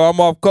back like, yo, I'm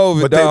off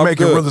COVID. But dog, they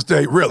making good. real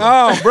estate realer.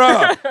 Oh, bro.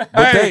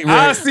 Hey,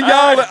 I see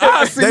y'all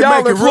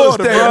in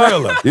Florida, bro.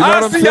 realer. You know what I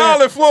I'm see saying?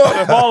 y'all in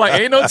Florida. Ball like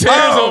ain't no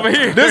tears over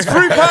here. This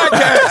free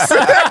podcast.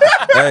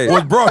 Hey.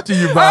 was brought to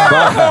you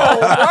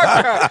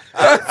by.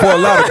 For a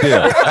lot of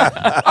them.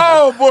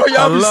 Oh boy,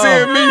 y'all be love-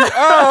 seeing me.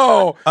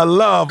 Oh, A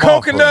love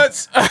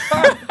coconuts.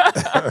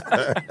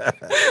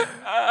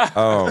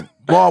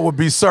 Ball would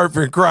be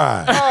surfing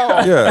crying.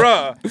 Yeah.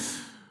 Bruh.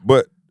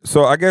 But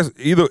so I guess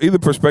either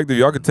perspective,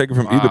 y'all could take it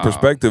from either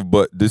perspective,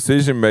 but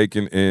decision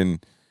making,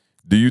 and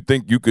do you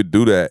think you could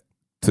do that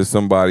to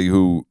somebody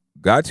who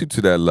got you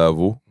to that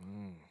level?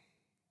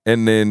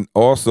 And then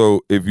also,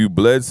 if you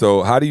bled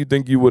so, how do you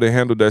think you would have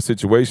handled that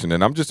situation?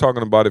 And I'm just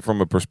talking about it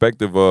from a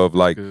perspective of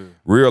like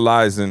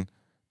realizing,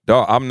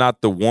 dog, I'm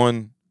not the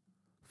one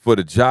for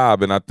the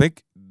job. And I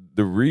think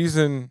the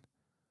reason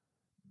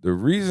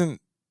it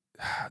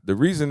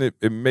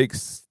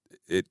makes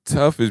it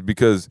tough is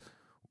because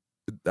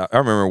I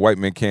remember White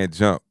Men Can't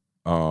Jump.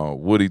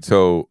 Woody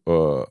told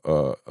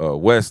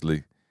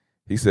Wesley,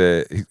 he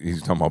said he was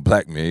talking about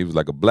black men. He was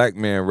like, a black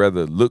man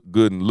rather look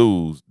good and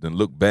lose than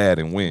look bad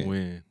and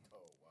win.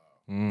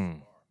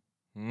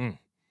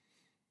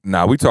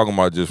 Nah, we talking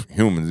about just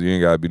humans. You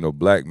ain't gotta be no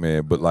black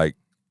man, but like,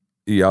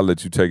 I'll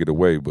let you take it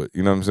away. But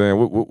you know what I'm saying?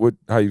 What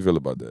how you feel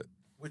about that?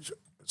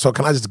 So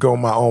can I just go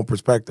on my own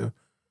perspective?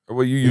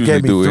 Well, you usually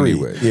gave me do 3.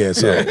 anyway. Yeah,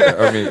 so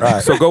I mean,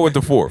 so go with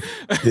the 4th.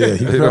 yeah,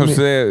 You know what I'm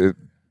saying?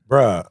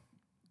 Bruh,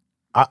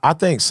 I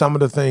think some of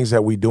the things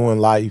that we do in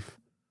life,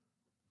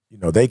 you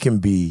know, they can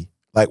be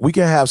like, we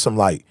can have some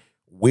like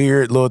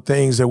weird little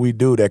things that we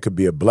do that could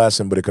be a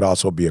blessing, but it could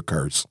also be a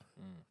curse.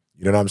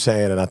 You know what I'm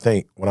saying? And I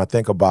think when I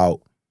think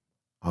about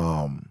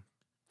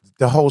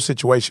the whole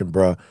situation,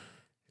 bruh,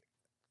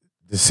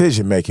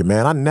 decision making,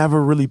 man, I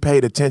never really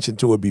paid attention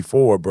to it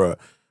before, bruh.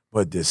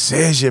 But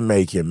decision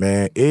making,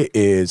 man, it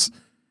is,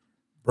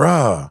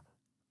 bruh,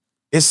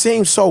 it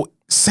seems so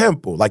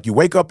simple. Like you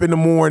wake up in the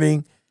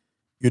morning,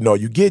 you know,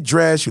 you get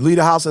dressed, you leave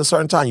the house at a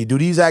certain time, you do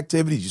these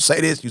activities, you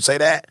say this, you say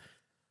that.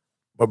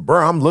 But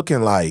bruh, I'm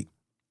looking like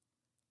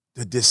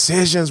the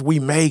decisions we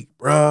make,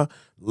 bruh,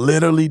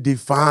 literally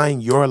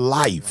define your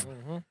life.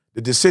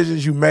 The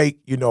decisions you make,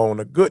 you know, on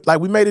a good, like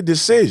we made a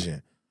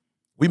decision.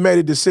 We made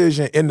a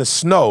decision in the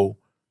snow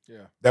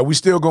that we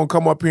still gonna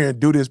come up here and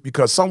do this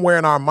because somewhere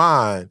in our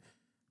mind,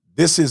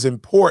 this is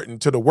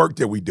important to the work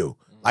that we do.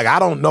 Like, I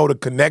don't know the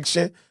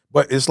connection,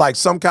 but it's like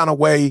some kind of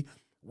way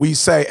we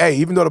say, hey,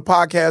 even though the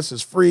podcast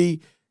is free,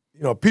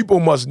 you know, people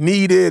must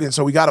need it, and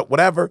so we got it,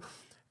 whatever.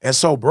 And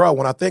so, bro,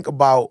 when I think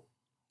about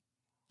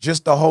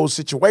just the whole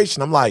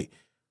situation, I'm like,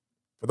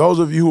 for those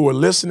of you who are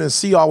listening,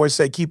 C always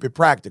say, keep it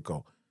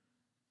practical.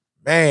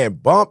 Man,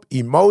 bump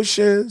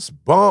emotions,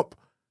 bump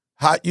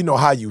how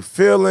you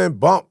feeling,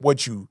 bump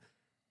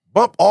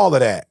all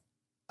of that.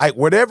 Like,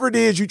 whatever it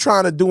is you're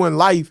trying to do in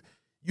life,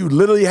 you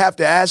literally have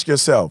to ask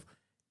yourself,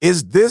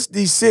 is this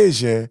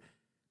decision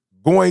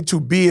going to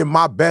be in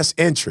my best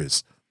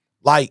interest?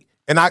 Like,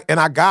 and I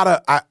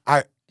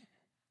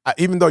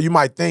even though you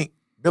might think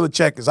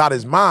Belichick is out of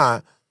his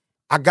mind,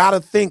 I gotta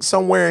think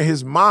somewhere in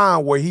his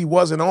mind where he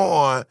wasn't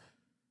on,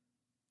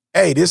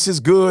 hey, this is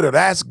good or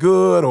that's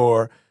good,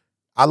 or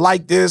I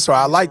like this or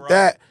I like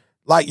that.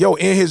 Like, yo,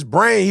 in his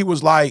brain, he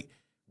was like,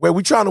 well,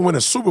 we trying to win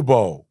a Super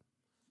Bowl.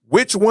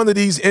 Which one of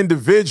these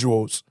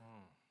individuals,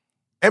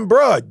 and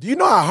bruh, do you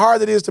know how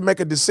hard it is to make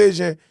a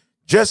decision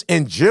just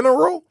in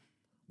general?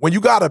 When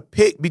you got to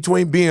pick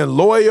between being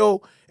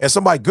loyal and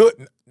somebody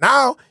good.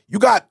 Now you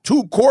got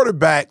 2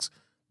 quarterbacks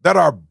that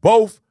are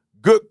both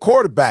good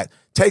quarterbacks.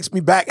 Takes me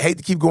back, hate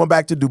to keep going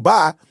back to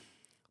Dubai,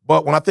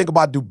 but when I think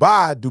about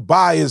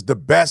Dubai is the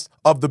best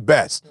of the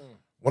best.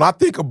 When I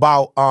think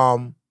about,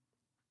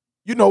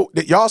 you know,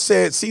 that y'all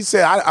said, C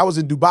said, I was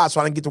in Dubai,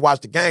 so I didn't get to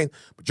watch the game,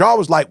 but y'all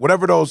was like,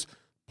 whatever those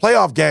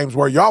playoff games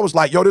were, y'all was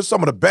like, yo, this is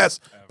some of the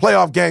best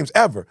playoff games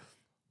ever.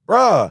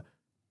 Bruh,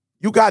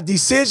 you got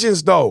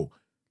decisions, though.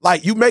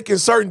 Like, you making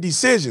certain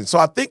decisions. So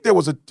I think there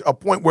was a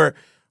point where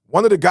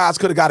one of the guys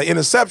could have got an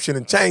interception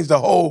and changed the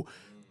whole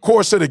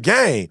course of the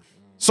game.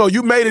 So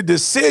you made a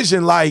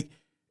decision, like,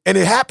 and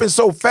it happened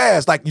so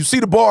fast. Like, you see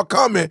the ball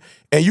coming,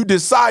 and you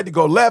decide to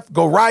go left,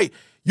 go right.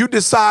 You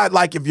decide,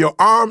 like, if your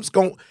arms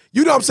going,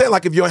 you know what I'm saying?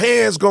 Like, if your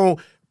hands going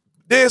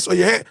this or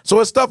your hand. So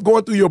it's stuff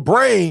going through your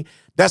brain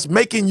that's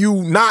making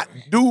you not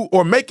do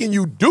or making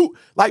you do.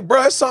 Like,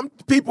 bro, some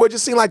people, it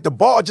just seem like the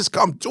ball just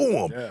come to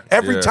them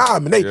every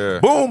time. And they,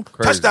 boom,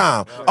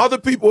 touchdown. Other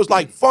people, it's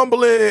like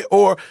fumbling it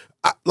or,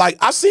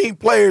 I seen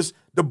players,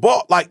 the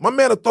ball, like, my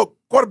man,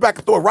 quarterback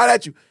could throw it right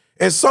at you.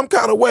 In some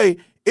kind of way,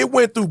 it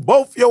went through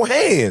both your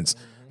hands.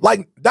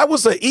 Like, that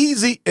was an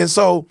easy. And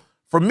so,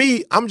 for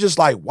me, I'm just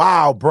like,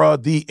 wow, bro,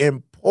 the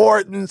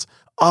importance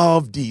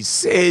of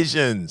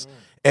decisions.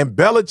 And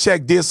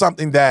Belichick did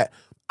something that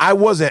I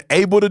wasn't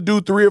able to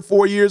do 3 or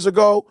 4 years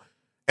ago,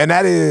 and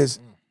that is,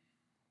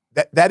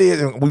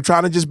 and we're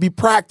trying to just be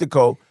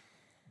practical,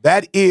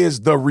 that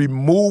is the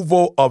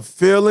removal of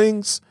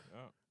feelings,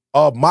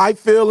 of my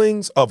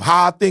feelings, of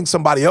how I think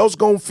somebody else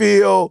gonna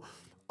feel,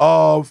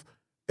 of,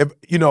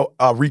 you know,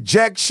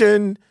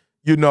 rejection,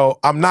 you know,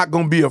 I'm not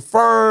gonna be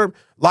affirmed.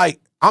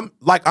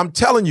 I'm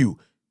telling you,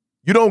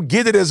 you don't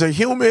get it as a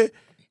human,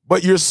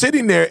 but you're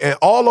sitting there and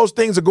all those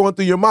things are going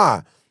through your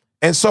mind.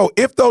 And so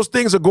if those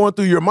things are going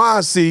through your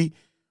mind, see,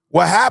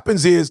 what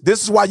happens is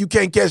this is why you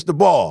can't catch the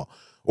ball,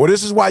 or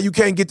this is why you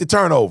can't get the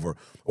turnover,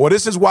 or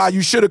this is why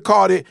you should have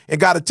caught it and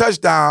got a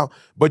touchdown,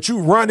 but you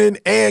running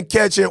and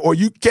catching, or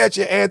you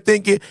catching and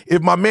thinking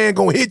if my man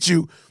gonna hit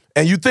you,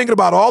 and you thinking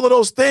about all of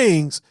those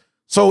things.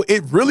 So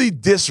it really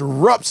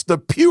disrupts the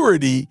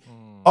purity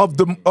of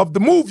the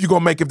move you're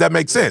gonna make, if that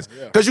makes sense.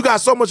 Because you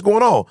got so much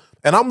going on.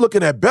 And I'm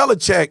looking at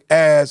Belichick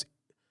as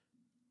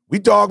we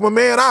dog my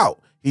man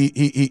out.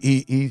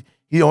 He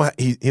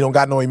don't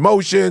got no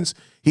emotions.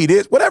 He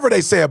did whatever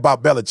they say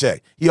about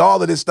Belichick. He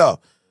all of this stuff.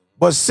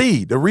 But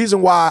see, the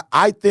reason why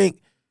I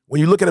think when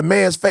you look at a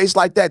man's face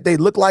like that, they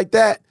look like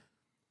that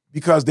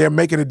because they're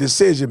making a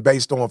decision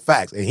based on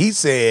facts. And he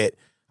said,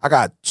 I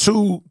got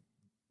 2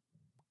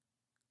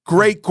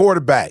 great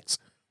quarterbacks.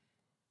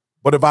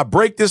 But if I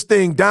break this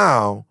thing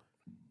down,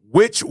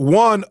 which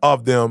one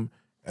of them,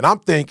 and I'm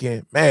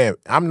thinking, man,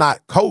 I'm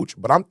not coach,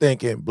 but I'm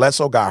thinking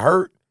Bledsoe got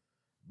hurt,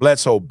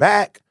 Bledsoe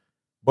back,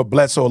 but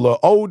Bledsoe a little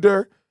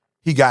older.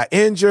 He got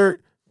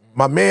injured.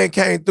 My man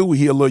came through.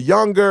 He a little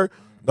younger.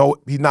 No,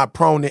 he's not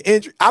prone to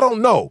injury. I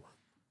don't know.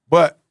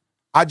 But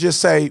I just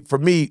say, for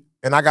me,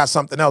 and I got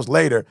something else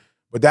later,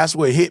 but that's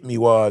what hit me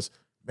was,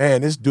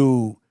 man, this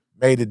dude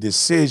made a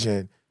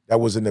decision that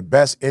was in the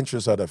best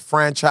interest of the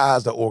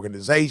franchise, the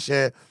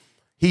organization.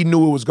 He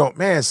knew it was going,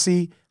 man,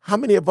 see, how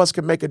many of us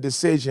can make a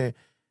decision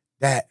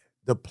that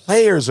the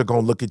players are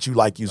going to look at you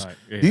like you. Right.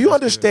 Yeah, do you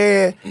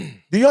understand? Good.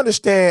 Do you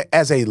understand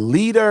as a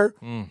leader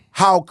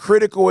how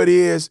critical it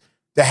is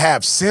to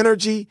have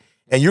synergy?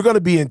 And you're going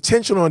to be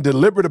intentional and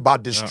deliberate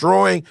about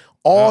destroying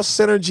all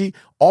synergy,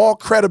 all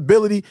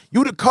credibility.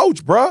 You the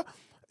coach, bruh.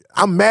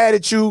 I'm mad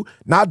at you.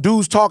 Not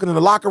dudes talking in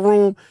the locker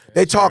room.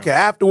 They talking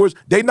afterwards.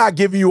 They not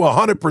giving you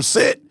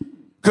 100%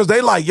 because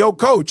they like, yo,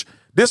 coach,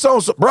 this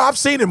on, bro, I've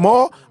seen it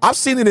all. I've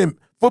seen it in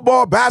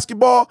football,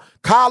 basketball,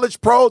 college,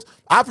 pros.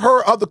 I've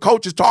heard other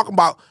coaches talking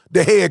about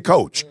the head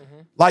coach.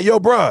 Like, yo,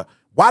 bruh,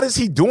 why is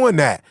he doing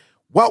that?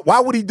 Why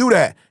would he do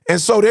that?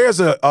 And so there's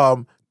a,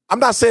 I'm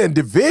not saying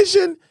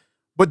division,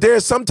 but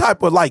there's some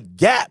type of like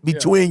gap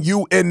between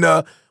you and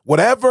the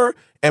whatever.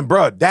 And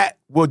bruh, that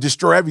will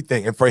destroy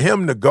everything. And for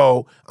him to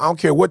go, I don't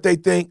care what they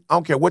think, I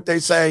don't care what they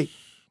say,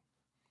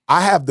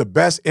 I have the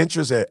best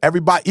interest of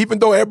everybody, even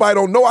though everybody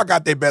don't know I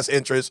got their best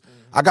interest,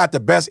 I got the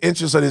best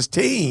interest of this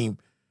team.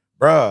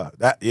 Bruh,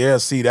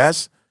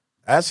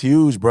 that's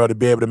huge, bro, to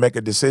be able to make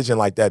a decision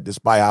like that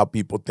despite how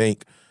people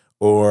think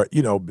or,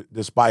 you know,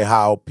 despite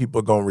how people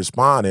are going to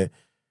respond. And,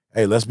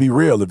 hey, let's be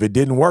real. If it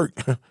didn't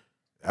work,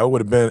 that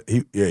would have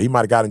been, he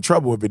might have got in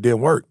trouble if it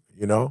didn't work,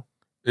 you know?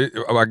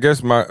 I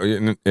guess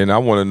and I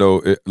want to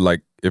know,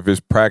 like, if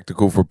it's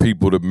practical for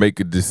people to make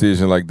a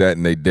decision like that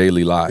in their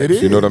daily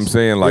lives. You know what I'm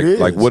saying?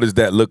 Like what does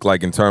that look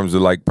like in terms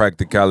of like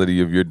practicality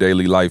of your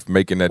daily life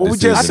making that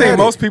decision? I think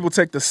most people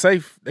take the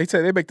safe.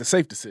 They make the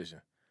safe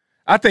decision.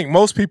 I think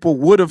most people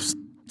would have,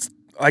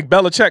 like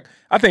Belichick.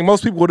 I think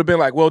most people would have been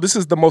like, well, this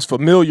is the most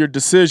familiar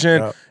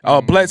decision.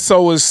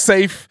 Bledsoe is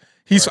safe.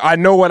 I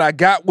know what I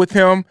got with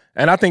him,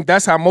 and I think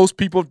that's how most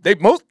people they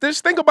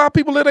just think about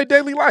people in their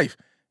daily life.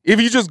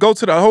 If you just go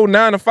to the whole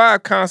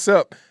 9-to-5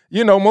 concept,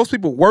 you know, most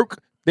people work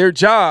their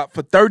job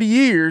for 30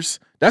 years.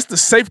 That's the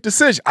safe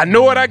decision. I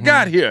know what I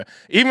got here.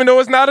 Even though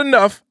it's not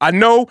enough, I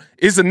know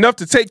it's enough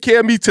to take care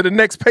of me to the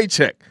next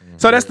paycheck.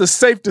 So that's the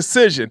safe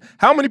decision.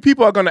 How many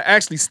people are going to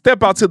actually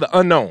step out to the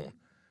unknown?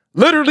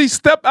 Literally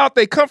step out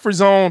their comfort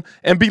zone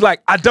and be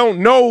like, I don't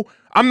know.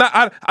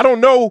 I don't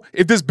know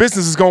if this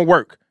business is going to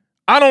work.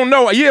 I don't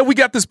know. Yeah, we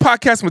got this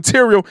podcast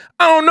material.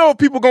 I don't know if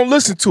people are going to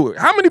listen to it.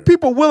 How many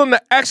people are willing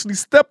to actually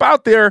step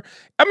out there?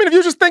 I mean, if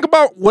you just think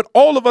about what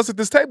all of us at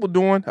this table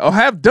doing or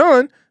have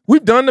done,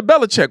 we've done the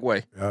Belichick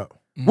way. Yeah.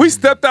 We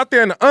stepped out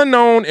there in the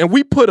unknown and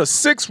we put a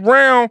 6th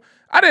round.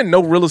 I didn't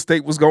know real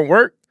estate was going to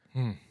work.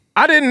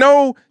 I didn't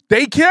know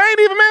daycare.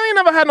 I ain't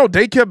never had no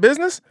daycare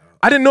business.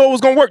 I didn't know it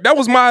was going to work. That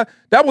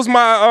was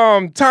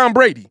my Tom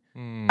Brady.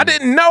 I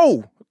didn't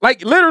know.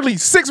 Like, literally,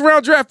 6th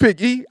round draft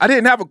pick, I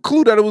didn't have a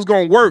clue that it was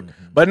going to work.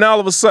 But now all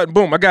of a sudden,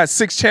 boom, I got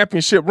 6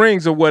 championship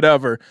rings or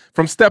whatever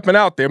from stepping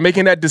out there,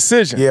 making that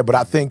decision. Yeah, but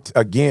I think,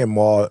 again,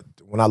 Maul,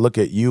 when I look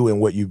at you and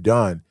what you've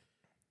done,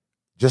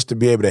 just to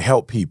be able to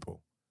help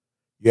people,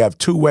 you have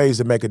 2 ways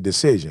to make a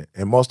decision.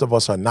 And most of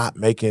us are not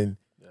making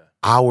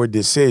our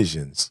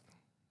decisions.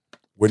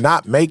 We're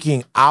not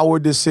making our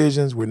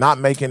decisions. We're not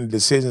making the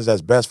decisions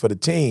that's best for the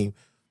team.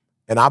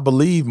 And I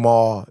believe,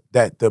 Maul,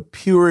 that the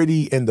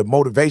purity and the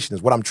motivation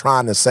is what I'm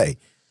trying to say.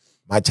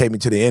 Might take me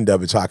to the end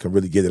of it so I can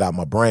really get it out of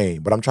my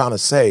brain. But I'm trying to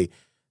say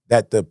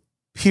that the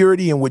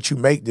purity in which you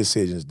make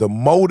decisions, the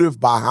motive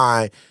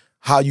behind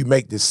how you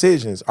make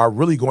decisions are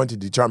really going to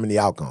determine the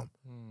outcome.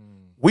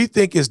 We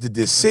think it's the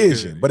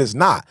decision, but it's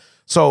not.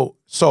 So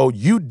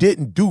you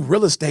didn't do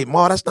real estate,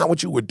 Maul. That's not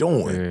what you were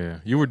doing. Yeah,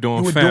 you were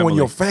doing doing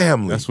your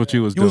family. That's what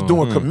you was doing. You was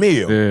doing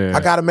Camille. Yeah. I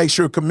got to make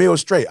sure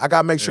Camille's straight. I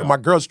got to make sure my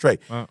girl's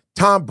straight.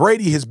 Tom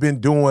Brady has been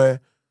doing,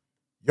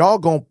 y'all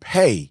going to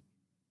pay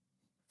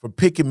for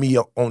picking me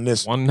up on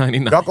this.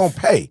 $199. Y'all going to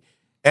pay.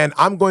 And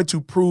I'm going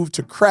to prove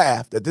to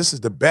Kraft that this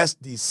is the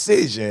best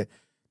decision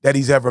that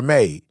he's ever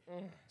made.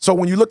 So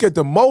when you look at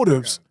the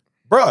motives,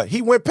 bruh,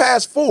 he went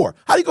past 4.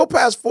 How do you go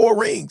past 4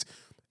 rings?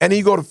 And then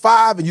you go to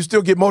 5 and you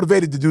still get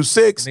motivated to do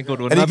 6. And then go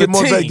to and you another get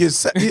motivated team.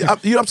 to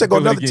get, you know what I'm saying? Go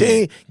to another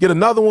team, get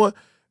another one.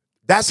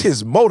 That's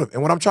his motive.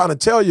 And what I'm trying to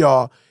tell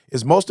y'all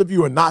is most of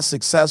you are not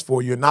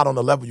successful. You're not on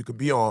the level you could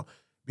be on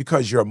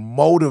because your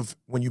motive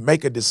when you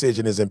make a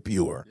decision isn't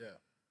pure. Yeah.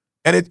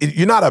 And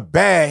you're not a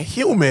bad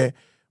human,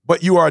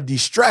 but you are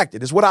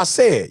distracted. It's what I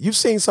said. You've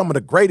seen some of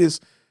the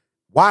greatest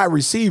wide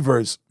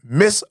receivers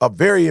miss a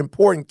very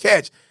important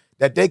catch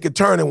that they could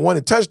turn and win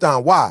a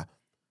touchdown. Why?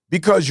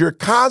 Because you're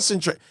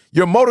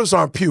your motives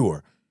aren't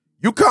pure.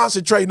 You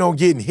concentrating on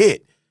getting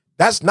hit.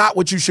 That's not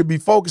what you should be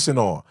focusing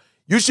on.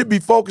 You should be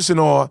focusing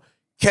on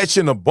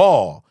catching the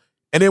ball.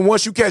 And then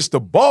once you catch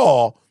the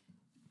ball,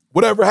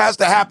 whatever has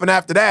to happen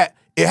after that,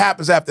 it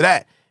happens after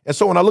that. And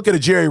so when I look at a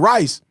Jerry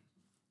Rice,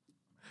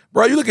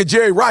 bro, you look at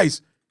Jerry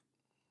Rice,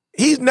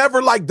 he's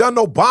never like done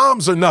no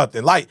bombs or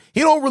nothing. Like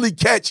he don't really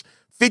catch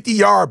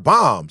 50-yard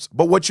bombs.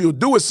 But what you'll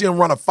do is see him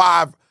run a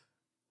 5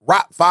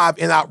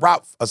 in-out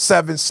route, a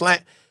 7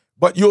 slant.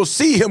 But you'll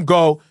see him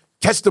go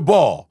catch the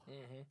ball.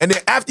 Mm-hmm. And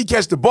then after he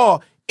catch the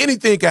ball,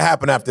 anything can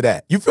happen after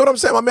that. You feel what I'm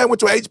saying? My man went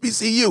to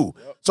HBCU.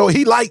 Yep. So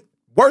he like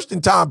worse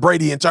than Tom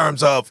Brady in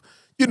terms of,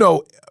 you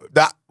know,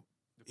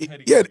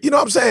 yeah, you know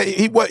what I'm saying?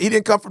 He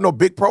didn't come from no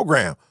big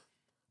program.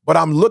 But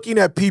I'm looking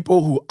at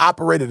people who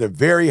operate at a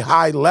very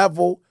high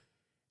level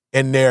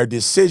and their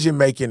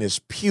decision-making is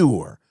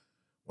pure.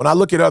 When I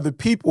look at other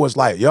people, it's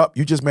like, yup,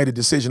 you just made a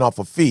decision off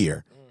of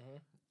fear. Mm-hmm.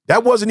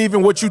 That wasn't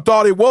even what you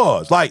thought it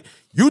was. Like,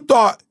 you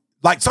thought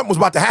like something was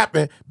about to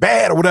happen,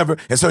 bad or whatever,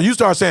 and so you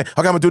start saying,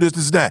 okay, I'm going to do this,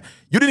 and that.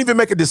 You didn't even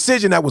make a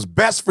decision that was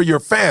best for your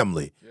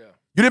family. Yeah.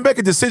 You didn't make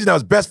a decision that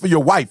was best for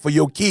your wife, for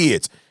your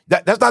kids.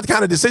 That's not the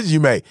kind of decision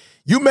you made.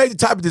 You made the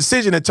type of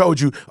decision that told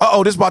you,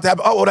 this is about to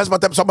happen. That's about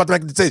to happen, so I'm about to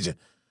make a decision.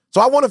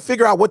 So I want to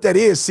figure out what that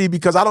is, see,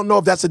 because I don't know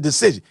if that's a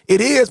decision.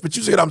 It is, but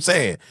you see what I'm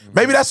saying. Mm-hmm.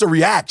 Maybe that's a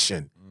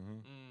reaction. Mm-hmm.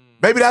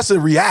 Maybe that's a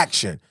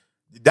reaction.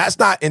 That's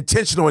not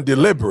intentional and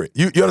deliberate.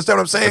 You understand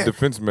what I'm saying? A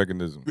defense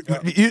mechanism.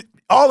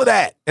 All of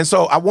that. And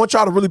so I want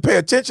y'all to really pay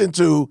attention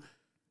to,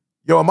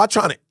 am I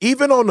trying to,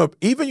 even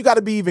you got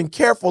to be even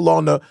careful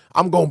on the,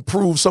 I'm going to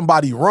prove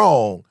somebody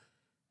wrong.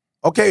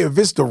 Okay, if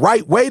it's the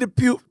right way to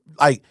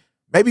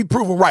maybe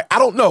prove them right. I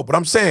don't know, but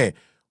I'm saying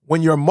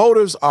when your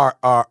motives are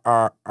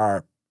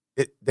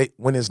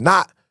when it's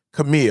not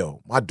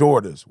Camille, my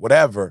daughters,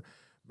 whatever,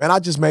 man, I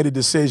just made a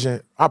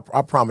decision. I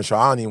promise you,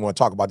 I don't even want to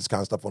talk about this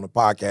kind of stuff on the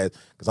podcast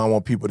because I don't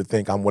want people to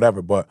think I'm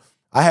whatever. But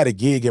I had a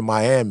gig in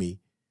Miami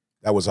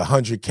that was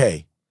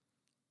 $100K.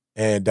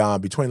 And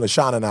between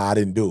LaShawn and I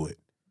didn't do it,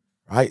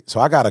 right? So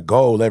I got a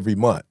goal every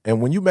month.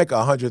 And when you make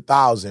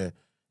 $100,000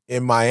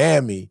 in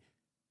Miami,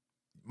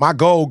 my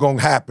goal going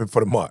to happen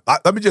for the month.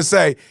 Let me just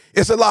say,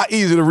 it's a lot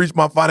easier to reach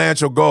my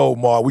financial goal,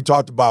 Mar. We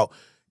talked about,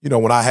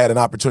 when I had an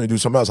opportunity to do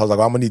something else, I was like,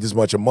 I'm going to need this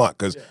much a month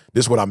because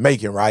this is what I'm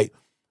making, right?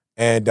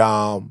 And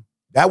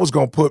that was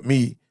going to put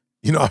me,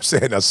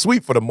 a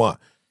sweep for the month.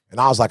 And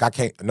I was like, I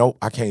can't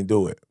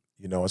do it.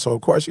 And so, of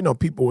course,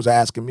 people was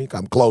asking me,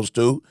 I'm close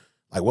to,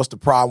 like, what's the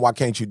problem? Why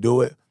can't you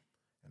do it?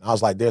 And I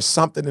was like, there's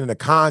something in the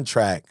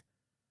contract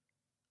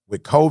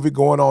with COVID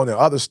going on and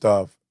other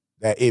stuff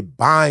that it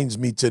binds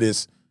me to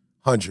this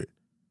 100.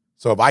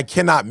 So if I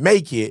cannot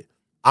make it,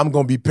 I'm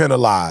going to be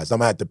penalized. I'm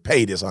going to have to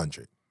pay this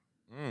 100.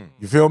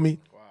 You feel me?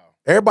 Wow.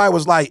 Everybody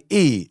was like,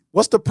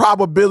 what's the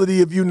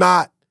probability of you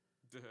not?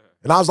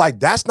 And I was like,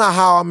 that's not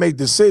how I make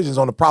decisions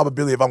on the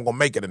probability if I'm going to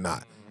make it or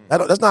not.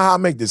 That's not how I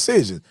make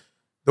decisions.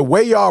 The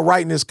way y'all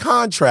writing this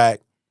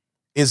contract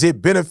is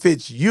it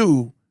benefits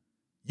you.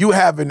 You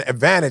have an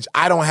advantage.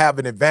 I don't have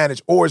an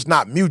advantage, or it's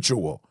not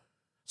mutual.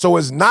 So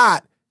it's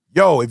not,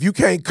 if you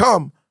can't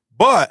come,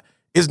 but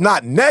it's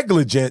not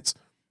negligence,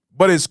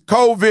 but it's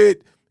COVID,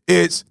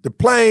 it's the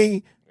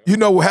plane,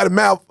 had a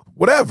mouth,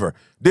 whatever.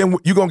 Then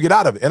you're going to get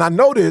out of it. And I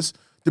know this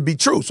to be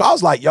true. So I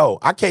was like,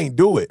 I can't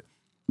do it.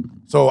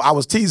 So I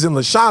was teasing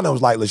LaShawna. I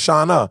was like,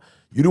 LaShawna,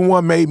 you the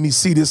one made me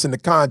see this in the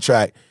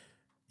contract.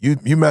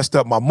 You messed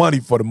up my money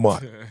for the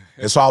month.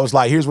 And so I was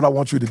like, here's what I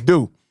want you to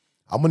do.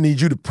 I'm going to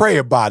need you to pray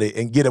about it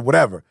and get it,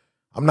 whatever.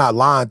 I'm not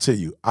lying to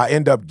you. I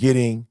end up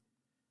getting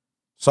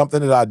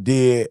something that I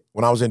did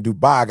when I was in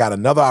Dubai. I got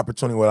another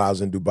opportunity when I was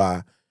in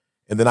Dubai.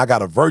 And then I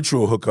got a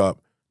virtual hookup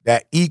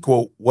that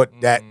equaled what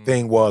that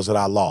thing was that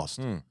I lost.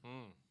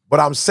 But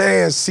I'm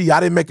saying,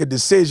 I didn't make a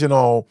decision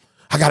on,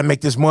 I got to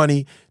make this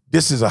money.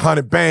 This is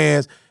 100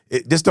 bands.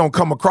 This don't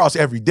come across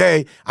every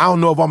day. I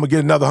don't know if I'm going to get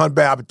another 100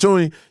 band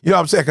opportunity. You know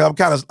what I'm saying? Because I'm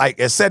kind of like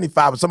at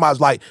 75, and somebody's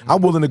like,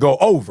 I'm willing to go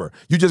over.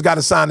 You just got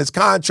to sign this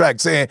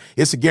contract saying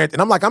it's a guarantee.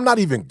 And I'm like, I'm not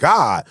even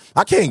God.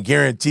 I can't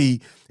guarantee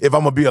if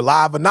I'm going to be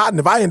alive or not. And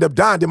if I end up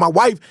dying, then my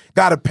wife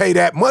got to pay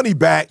that money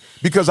back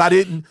because I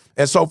didn't.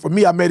 And so for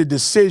me, I made a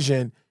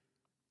decision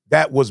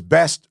that was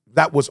best,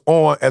 that was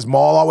on, as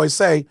Maul always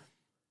say,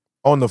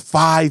 on the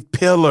 5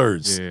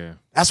 pillars. Yeah.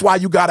 That's why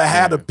you got to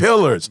have the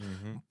pillars. Mm-hmm.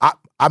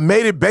 I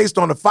made it based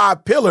on the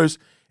 5 pillars,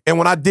 And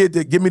when I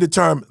did give me the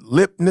term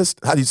litmus,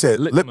 how do you say it?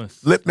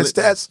 Litmus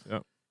test.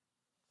 Yep.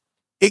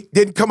 It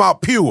didn't come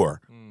out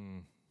pure.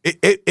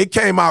 It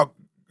came out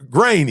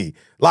grainy.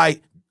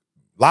 Like,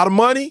 a lot of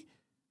money,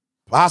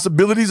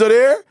 possibilities are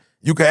there.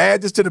 You can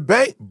add this to the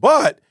bank,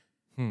 but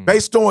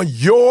based on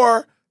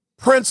your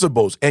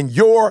principles and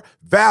your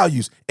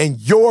values and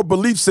your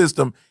belief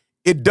system,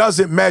 it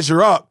doesn't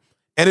measure up.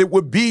 And it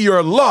would be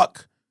your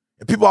luck.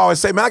 And people always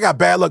say, man, I got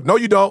bad luck. No,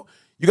 you don't.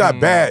 You got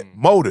bad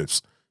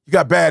motives. You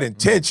got bad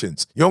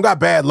intentions. You don't got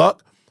bad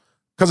luck.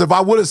 Because if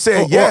I would have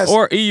said yes.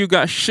 Or you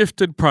got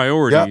shifted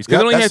priorities.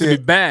 Because it don't have to be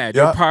bad.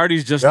 Your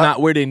priorities just not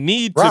where they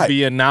need to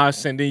be, and now it's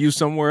sending you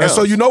somewhere else. And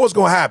so you know what's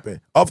going to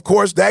happen. Of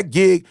course, that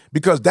gig,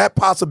 because that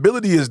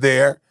possibility is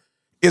there,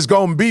 is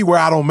going to be where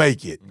I don't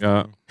make it.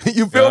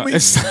 You feel me?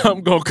 And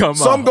something going to come up.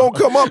 Something going to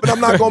come up, and I'm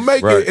not going to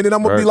make it. And then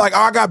I'm going to be like, oh,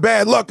 I got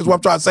bad luck is what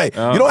I'm trying to say.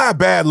 You don't have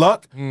bad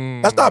luck.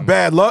 That's not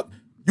bad luck.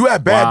 You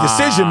had bad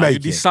decision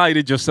making. You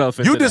decided yourself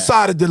into You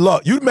decided to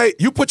luck. You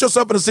put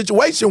yourself in a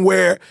situation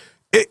where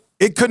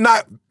it could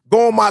not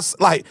go on my,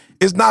 like,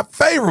 it's not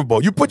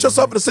favorable. You put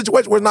yourself in a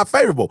situation where it's not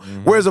favorable.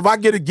 Whereas if I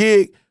get a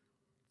gig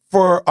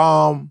for,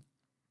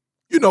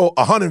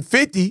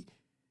 150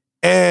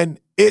 and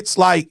it's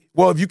like,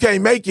 well, if you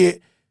can't make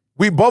it,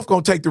 we both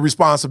gonna take the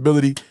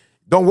responsibility.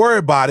 Don't worry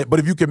about it. But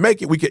if you can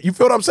make it, we can. You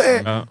feel what I'm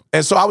saying?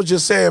 And so I was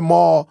just saying,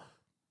 Maul,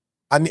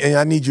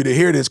 I need you to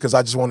hear this because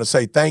I just want to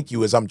say thank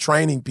you as I'm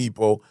training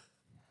people,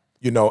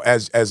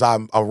 as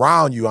I'm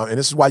around you. And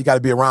this is why you got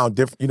to be around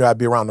different,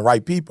 be around the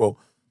right people.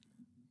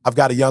 I've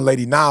got a young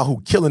lady now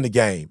who killing the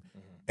game,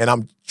 and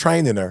I'm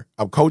training her,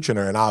 I'm coaching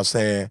her, and I was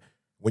saying,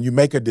 when you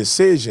make a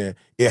decision,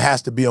 it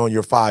has to be on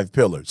your 5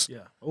 pillars.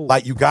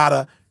 Like you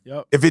gotta,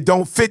 if it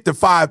don't fit the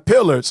 5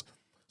 pillars.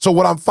 So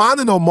what I'm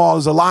finding on Maul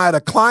is a lot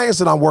of the clients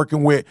that I'm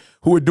working with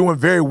who are doing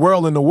very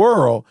well in the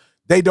world,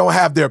 they don't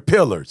have their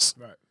pillars.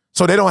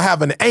 So they don't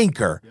have an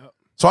anchor.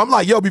 So I'm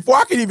like, yo, before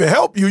I can even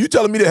help you, you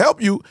telling me to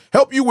help you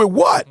with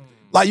what?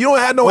 Like you don't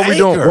have no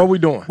anchor. What we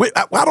doing?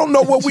 I don't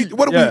know what are we?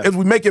 Is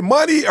we making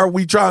money? Are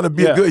we trying to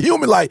be a good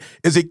human? Like,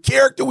 is it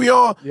character we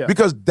on?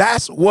 Because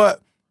that's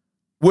what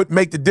would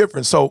make the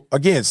difference. So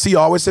again, C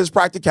always says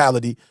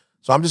practicality.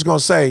 So I'm just gonna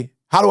say,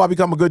 how do I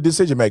become a good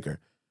decision maker?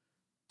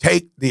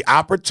 Take the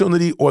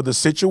opportunity or the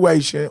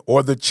situation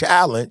or the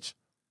challenge,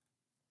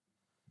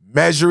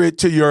 measure it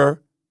to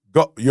your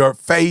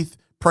faith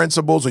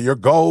principles or your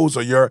goals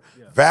or your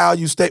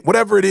value state,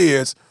 whatever it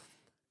is.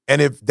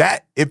 And if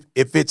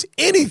it's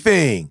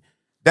anything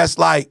that's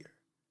like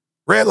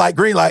red light,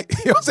 green light,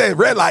 you know what I'm saying?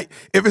 Red light.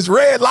 If it's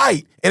red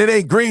light and it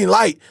ain't green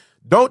light,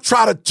 don't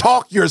try to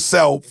talk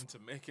yourself into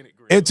making it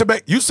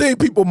green. You seen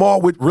people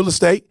more with real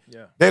estate.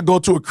 They'll go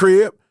to a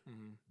crib.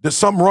 There's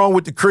something wrong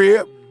with the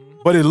crib,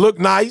 but it look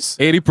nice.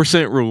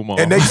 80% room on.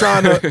 And they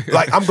trying to,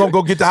 like, I'm going to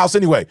go get the house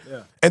anyway.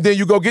 And then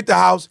you go get the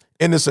house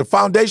and it's a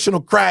foundational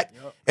crack.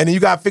 And then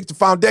you got to fix the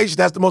foundation.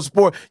 That's the most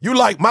important. You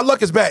like, my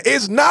luck is bad.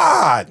 It's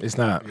not. It's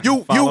not.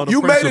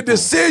 You made a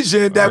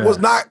decision that was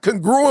not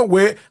congruent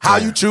with how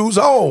you choose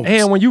homes.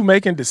 And when you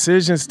making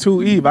decisions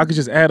too, Eve, I could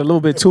just add a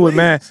little bit to it,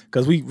 man,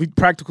 because we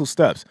practical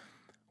steps.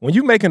 When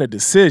you making a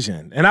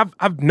decision, and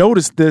I've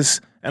noticed this,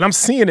 and I'm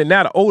seeing it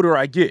now the older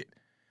I get,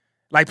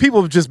 like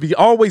people just be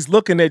always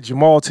looking at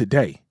Jamal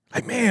today.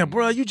 Like, man,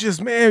 bro, you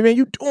just, man,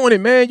 you doing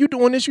it, man. You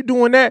doing this, you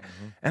doing that.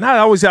 And I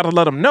always got to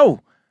let them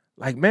know.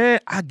 Like, man,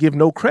 I give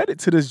no credit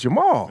to this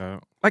Jamal.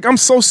 Like, I'm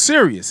so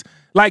serious.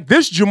 Like,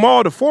 this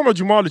Jamal, the former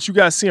Jamal that you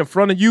guys see in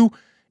front of you,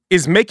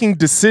 is making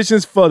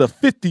decisions for the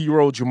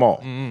 50-year-old Jamal.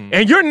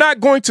 And you're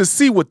not going to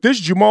see what this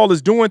Jamal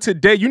is doing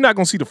today. You're not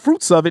going to see the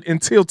fruits of it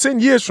until 10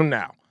 years from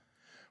now.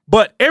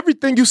 But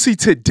everything you see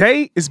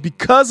today is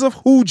because of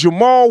who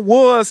Jamal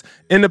was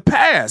in the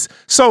past.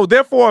 So,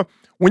 therefore,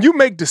 when you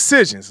make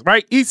decisions,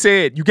 right, he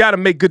said you got to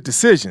make good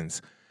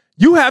decisions.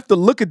 You have to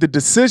look at the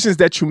decisions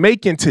that you're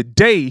making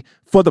today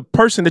for the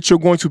person that you're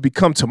going to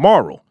become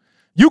tomorrow.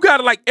 You got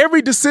to, like,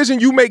 every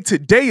decision you make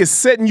today is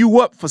setting you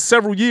up for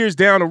several years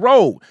down the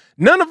road.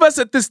 None of us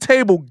at this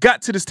table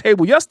got to this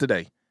table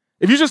yesterday.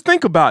 If you just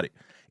think about it,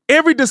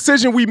 every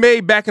decision we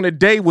made back in the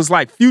day was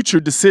like future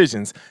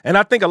decisions. And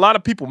I think a lot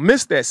of people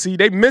miss that. See,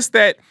 they miss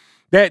that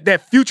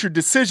future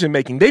decision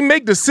making. They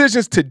make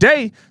decisions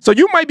today. So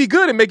you might be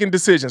good at making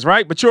decisions,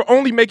 right? But you're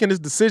only making this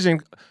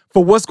decision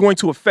for what's going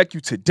to affect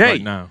you today.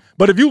 Right now.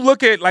 But if you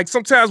look at, like,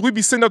 sometimes we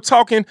be sitting up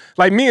talking,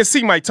 like me and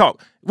C might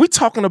talk. We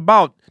talking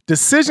about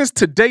decisions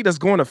today that's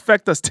going to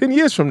affect us 10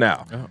 years from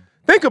now.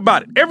 Think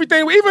about it.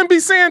 Everything we even be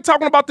saying,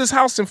 talking about this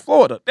house in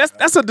Florida.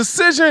 That's a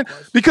decision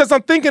because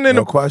I'm thinking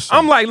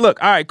I'm like,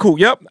 look, all right, cool.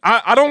 Yep.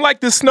 I don't like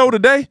this snow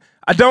today.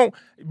 I don't.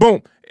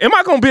 Boom. Am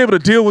I going to be able to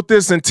deal with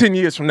this in 10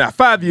 years from now,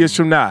 5 years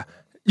from now?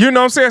 You know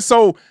what I'm saying?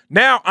 So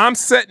now I'm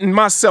setting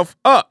myself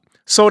up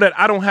so that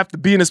I don't have to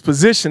be in this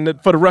position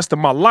for the rest of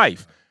my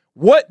life.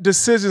 What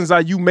decisions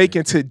are you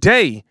making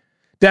today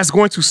that's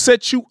going to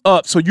set you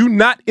up so you're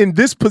not in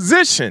this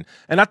position?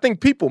 And I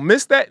think people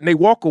miss that and they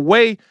walk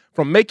away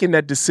from making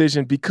that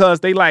decision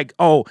because they like,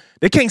 oh,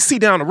 they can't see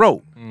down the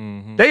road.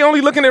 They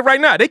only looking at right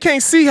now. They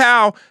can't see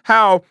how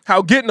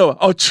getting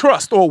a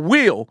trust or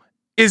will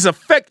is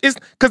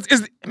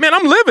because man,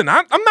 I'm living.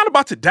 I'm not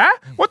about to die.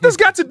 What this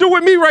got to do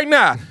with me right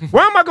now?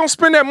 Why am I gonna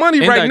spend that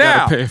money right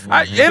now?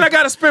 And I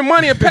got to spend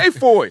money and pay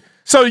for it.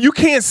 So you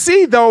can't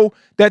see though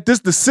that this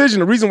decision,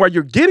 the reason why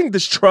you're getting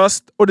this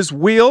trust or this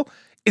will,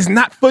 is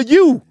not for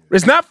you.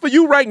 It's not for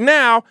you right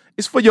now.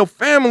 It's for your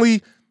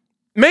family,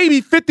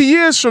 maybe 50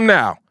 years from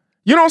now.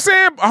 You know what I'm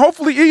saying?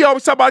 Hopefully, he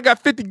always talk about I got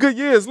 50 good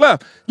years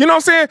left. You know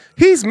what I'm saying?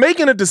 He's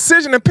making a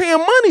decision and paying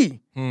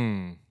money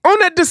on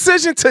that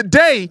decision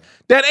today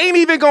that ain't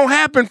even going to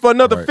happen for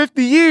another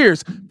 50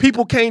 years.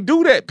 People can't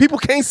do that. People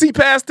can't see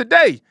past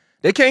today.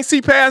 They can't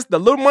see past the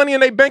little money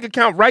in their bank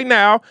account right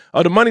now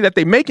or the money that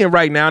they're making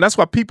right now. And that's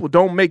why people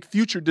don't make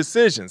future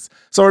decisions.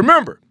 So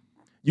remember,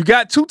 you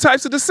got two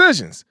types of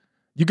decisions.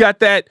 You got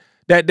that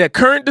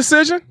current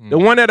decision, the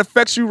one that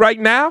affects you right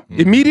now,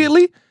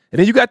 immediately. And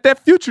then you got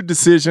that future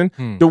decision,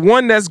 the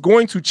one that's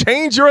going to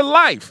change your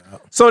life.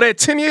 So that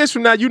 10 years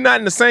from now, you're not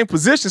in the same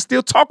position,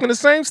 still talking the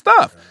same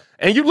stuff.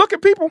 And you look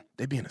at people,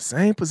 they be in the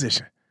same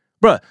position.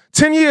 Bruh,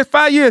 10 years,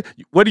 5 years,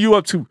 what are you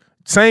up to?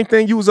 Same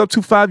thing you was up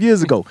to 5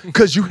 years ago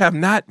because you have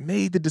not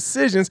made the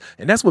decisions.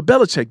 And that's what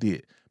Belichick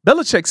did.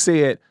 Belichick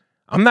said,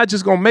 I'm not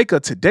just going to make a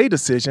today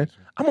decision.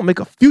 I'm going to make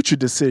a future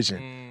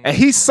decision. And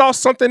he saw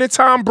something in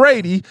Tom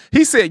Brady.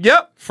 He said,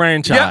 yep.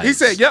 Franchise. Yep. He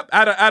said, yep.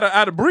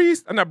 Out of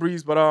Breeze. Not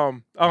Breeze, but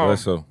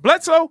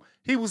Bledsoe.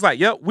 He was like,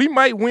 yep, we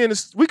might win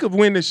this. We could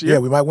win this year. Yeah,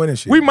 we might win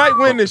this year. We might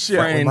win this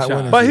year.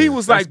 But he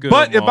was like,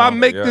 but if I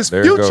make this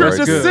future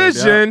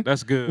decision,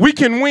 that's good. We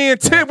can win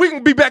 10. We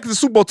can be back to the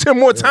Super Bowl 10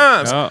 more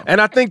times. Yeah.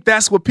 And I think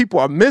that's what people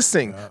are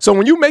missing. Yeah. So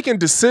when you're making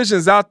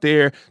decisions out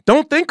there,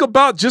 don't think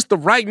about just the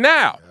right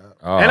now.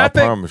 Oh, and I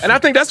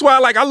think that's why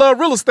I love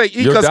real estate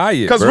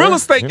because real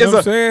estate you know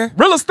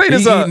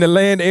is eating the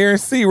land, air,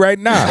 and sea right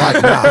now.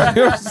 Right now. You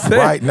know what I'm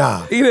saying? Right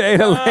now. He ate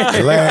a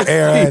land,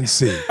 air, and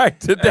sea. Right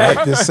today.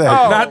 Like this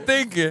second. Not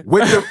thinking.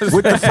 With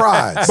the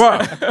fries.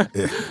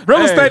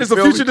 Real estate is a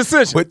future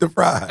decision. With the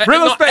fries.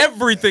 Real estate,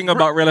 everything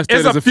about real estate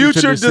is a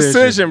future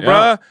decision,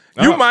 bruh.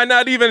 You might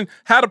not even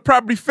have the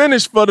property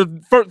finished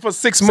for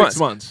 6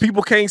 months.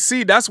 People can't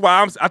see. That's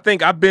why I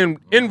think I've been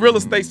in real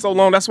estate so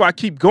long. That's why I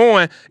keep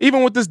going.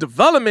 Even with this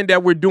development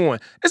that we're doing,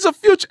 it's a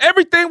future.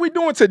 Everything we're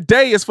doing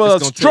today is for a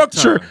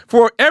structure.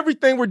 For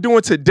everything we're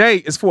doing today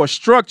is for a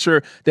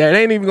structure that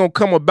ain't even gonna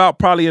come about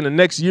probably in the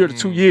next year to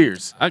 2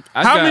 years.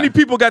 How many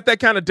people got that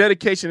kind of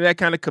dedication and that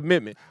kind of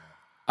commitment?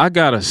 I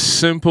got a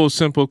simple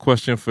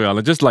question for y'all,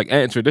 and just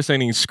answer. This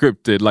ain't even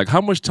scripted.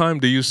 How much time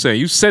do you say?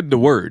 You said the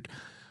word.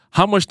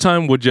 How much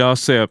time would y'all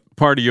say a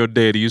part of your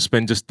day do you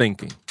spend just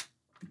thinking?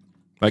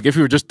 If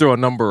you were just throw a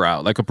number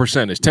out, a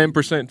percentage,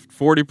 10%,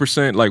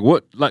 40%,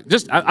 what? I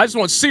just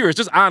want serious,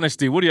 just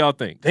honesty. What do y'all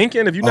think?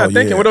 Thinking? If you're not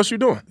thinking, what else you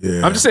doing?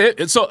 Yeah. I'm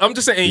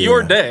just saying in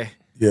your day.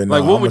 Yeah,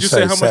 no, what would you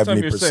say? How much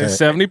time you're saying?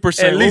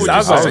 70%. At least I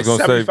was gonna say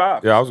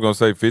 75. I was gonna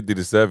say 50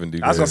 to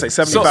 70. I was gonna say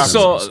 75.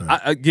 So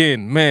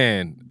again,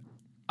 man,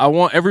 I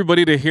want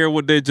everybody to hear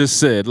what they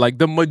just said.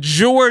 The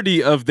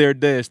majority of their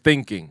day is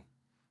thinking.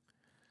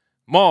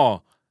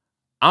 Maul,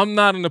 I'm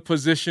not in a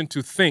position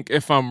to think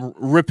if I'm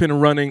ripping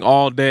and running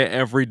all day,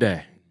 every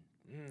day.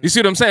 You see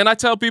what I'm saying? I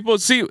tell people,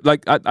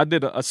 I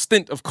did a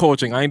stint of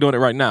coaching. I ain't doing it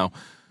right now.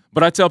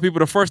 But I tell people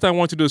the first thing I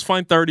want to do is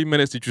find 30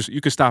 minutes that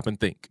you can stop and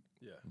think.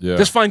 Yeah.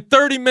 Just find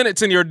 30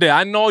 minutes in your day.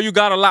 I know you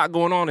got a lot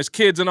going on as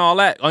kids and all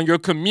that on your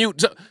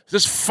commute.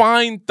 Just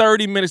find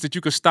 30 minutes that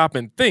you can stop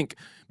and think.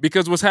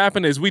 Because what's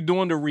happening is we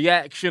doing the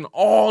reaction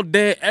all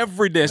day,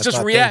 every day. It's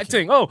just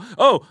reacting. Oh.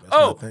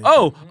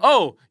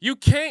 You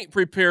can't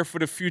prepare for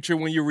the future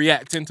when you're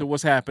reacting to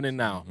what's happening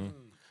now. Mm-hmm.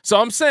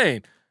 So I'm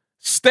saying,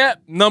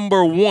 step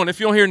number one, if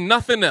you don't hear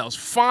nothing else,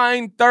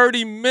 find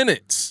 30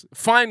 minutes.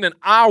 Find an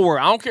hour.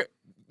 I don't care.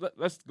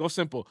 Let's go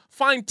simple.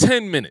 Find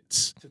 10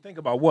 minutes. To think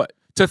about what?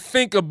 To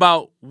think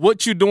about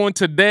what you're doing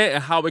today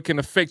and how it can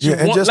affect you.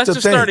 Let's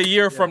just start a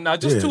year from now.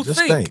 Just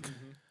think.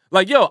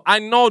 I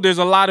know there's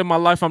a lot in my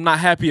life I'm not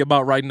happy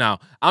about right now.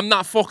 I'm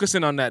not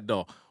focusing on that,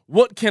 though.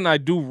 What can I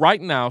do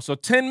right now? So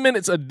 10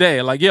 minutes a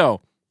day,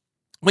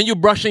 when you're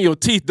brushing your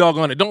teeth,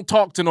 doggone it, don't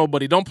talk to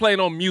nobody. Don't play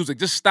no music.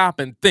 Just stop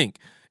and think.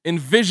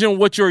 Envision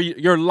what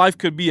your life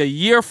could be a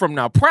year from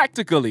now,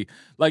 practically.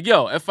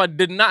 If I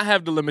did not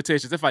have the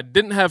limitations, if I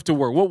didn't have to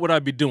work, what would I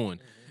be doing?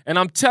 And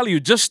I'm telling you,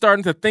 just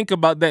starting to think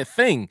about that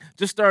thing,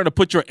 just starting to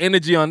put your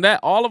energy on that,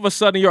 all of a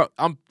sudden,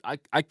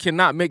 I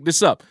cannot make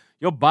this up.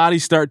 Your body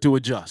start to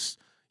adjust.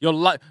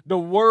 The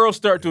world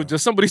start to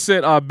adjust. Somebody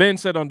said, Ben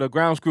said on the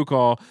ground crew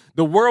call,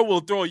 the world will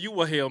throw you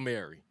a Hail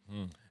Mary.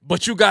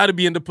 But you got to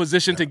be in the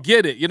position to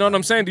get it. You know what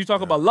I'm saying? You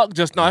talk about luck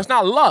just now. It's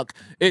not luck.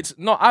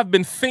 I've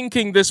been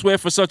thinking this way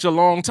for such a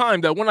long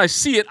time that when I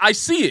see it, I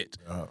see it.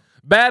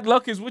 Bad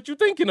luck is what you're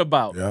thinking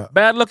about. Yeah.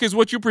 Bad luck is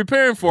what you're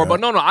preparing for. Yeah. But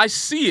no, I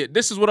see it.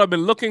 This is what I've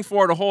been looking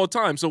for the whole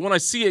time. So when I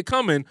see it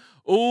coming,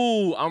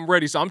 I'm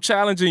ready. So I'm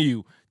challenging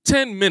you.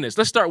 10 minutes.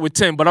 Let's start with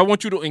 10, but I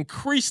want you to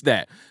increase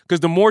that because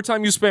the more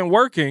time you spend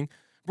working,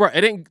 bro,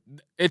 he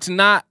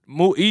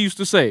used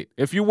to say,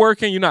 if you're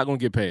working, you're not going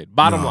to get paid.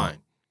 Bottom line.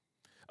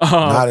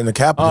 Not in the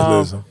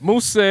capitalism.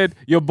 Moose said,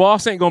 your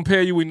boss ain't going to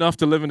pay you enough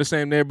to live in the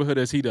same neighborhood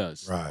as he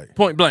does. Right.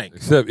 Point blank.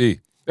 Except E.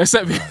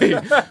 Except me.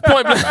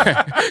 Point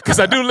blank. Because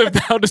I do live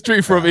down the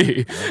street from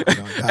E.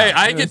 Hey,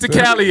 I ain't get to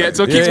Cali yet,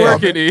 so keep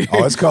working, E.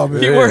 Oh, it's coming.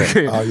 Keep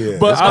working. Oh, yeah.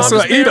 But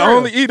also, E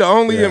the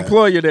only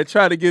employer that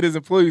try to get his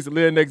employees to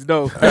live next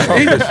door. He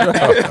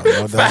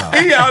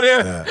out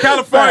there,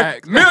 California,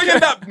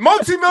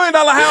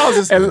 multi-million-dollar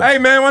houses. And hey,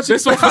 man, why don't you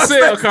this one for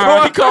sale,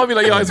 Carl? He called me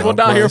like, yo, it's one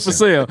down here for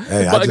sale.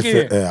 Hey, but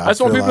again, I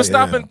just want people to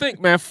stop like, and think,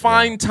 man.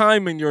 Find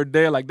time in your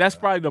day. Like, that's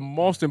probably the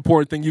most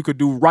important thing you could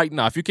do right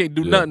now. If you can't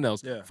do nothing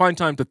else, find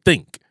time to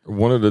think.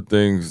 One of the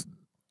things,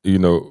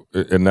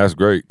 and that's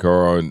great,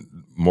 Carl and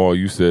Maul,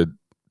 you said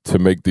to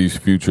make these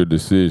future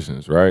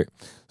decisions, right?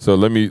 So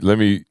let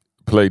me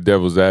play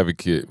devil's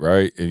advocate,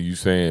 right? And you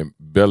saying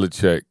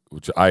Belichick,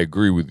 which I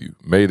agree with you,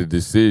 made a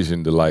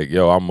decision to like,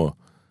 yo, I'm going to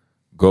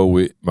go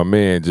with my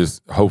man,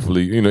 just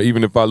hopefully,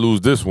 even if I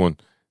lose this one,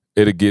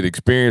 it'll get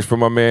experience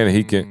from my man and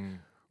he can,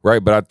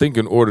 right? But I think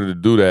in order to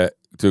do that,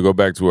 to go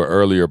back to an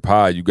earlier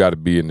pod, you got to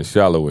be in the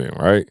shallow end,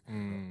 right?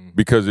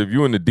 Because if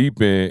you're in the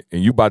deep end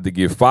and you about to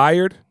get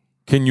fired,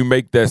 can you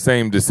make that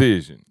same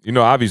decision?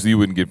 Obviously you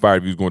wouldn't get fired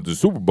if you was going to the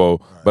Super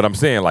Bowl, but I'm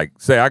saying, like,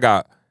 say I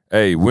got,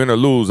 win or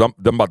lose, I'm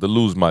about to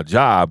lose my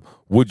job.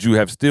 Would you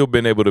have still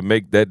been able to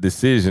make that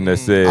decision that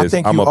says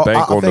I'm a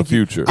bank on the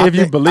future? If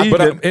you believe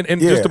it.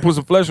 And just to put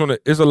some flesh on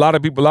it, there's a lot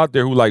of people out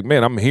there who like,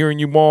 man, I'm hearing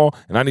you more,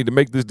 and I need to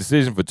make this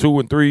decision for 2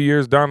 and 3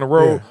 years down the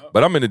road,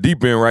 but I'm in the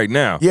deep end right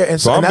now. Yeah,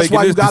 and so and that's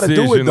why you got to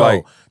do it, though.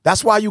 Like,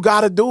 that's why you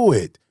got to do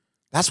it.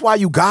 That's why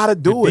you gotta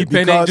do it. Deep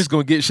end ain't just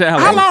gonna get shallow.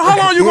 How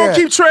long you gonna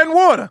keep treading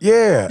water?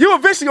 Yeah, you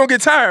eventually gonna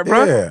get tired,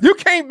 bro. Yeah. You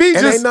can't be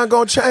and ain't nothing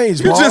gonna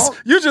change. You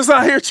just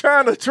out here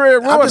trying to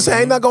tread water. I'm just saying,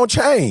 ain't nothing gonna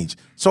change.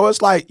 So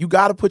it's like you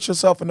gotta put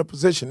yourself in a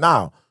position.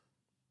 Now,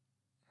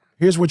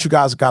 here's what you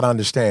guys gotta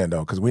understand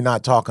though, because we're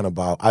not talking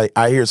about.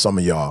 I hear some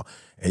of y'all,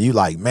 and you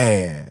like,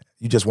 man,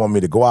 you just want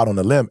me to go out on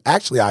a limb.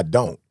 Actually, I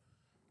don't.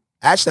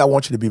 Actually, I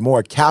want you to be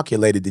more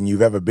calculated than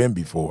you've ever been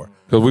before.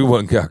 Because we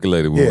wasn't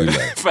calculated when we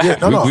left.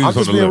 I'm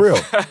just being real.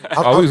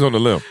 We was on the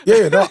limb.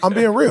 Yeah, no, I'm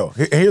being real.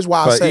 Here's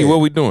why I say what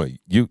we doing?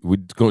 We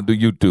going to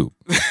do YouTube.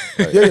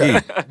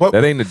 But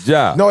that ain't the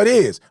job. No, it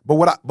is.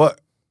 But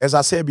as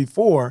I said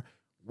before,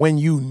 when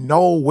you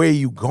know where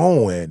you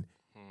going,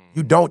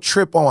 you don't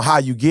trip on how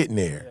you getting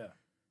there. Yeah.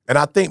 And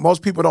I think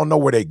most people don't know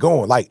where they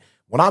going. Like,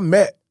 when I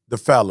met the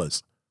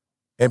fellas,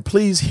 and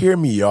please hear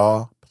me,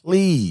 y'all,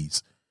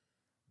 please,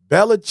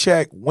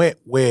 Belichick went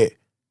with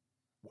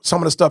some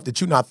of the stuff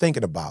that you're not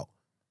thinking about.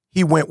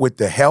 He went with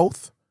the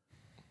health.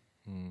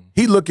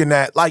 He looking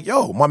at like,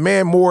 yo, my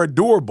man more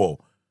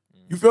durable.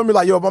 You feel me?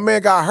 Like, yo, if my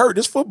man got hurt,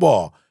 this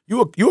football.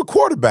 You a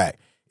quarterback.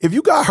 If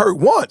you got hurt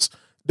once,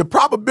 the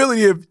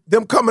probability of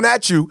them coming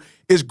at you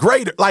is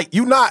greater. Like,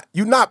 you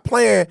not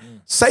playing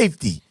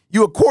safety.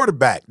 You a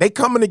quarterback. They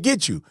coming to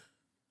get you.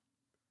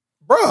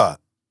 Bruh,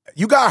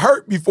 you got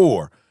hurt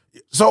before.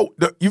 So,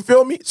 you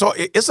feel me? So,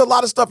 it's a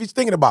lot of stuff he's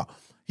thinking about.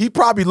 He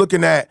probably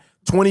looking at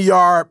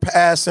 20-yard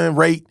passing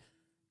rate,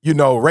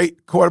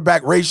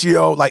 quarterback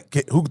ratio, like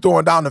who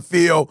throwing down the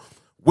field,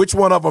 which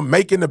one of them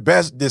making the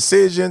best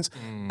decisions.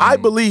 I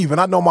believe,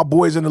 and I know my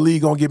boys in the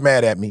league gonna get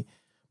mad at me,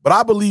 but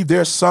I believe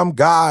there's some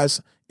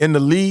guys in the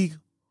league.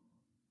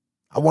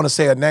 I want to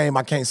say a name,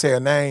 I can't say a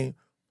name,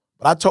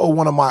 but I told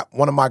one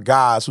of my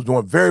guys who's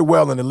doing very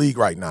well in the league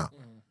right now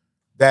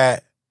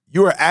that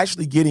you are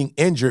actually getting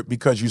injured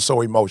because you're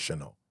so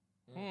emotional.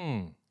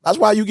 That's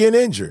why you getting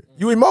injured.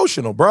 You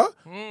emotional, bro.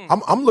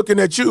 I'm looking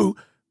at you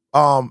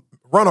run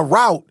a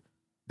route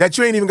that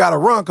you ain't even got to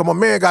run because my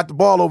man got the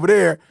ball over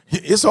there.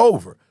 It's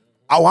over.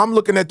 Oh, I'm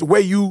looking at the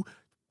way you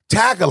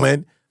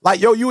tackling,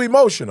 like, yo, you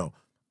emotional.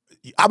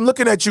 I'm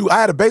looking at you.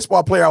 I had a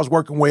baseball player I was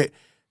working with.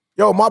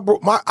 Yo,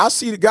 I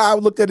see the guy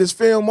who looked at his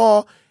film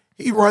all.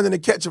 He running to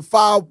catch a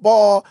foul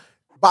ball,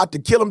 about to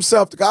kill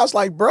himself. The guy's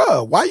like,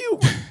 bro, why you?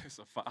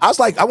 I was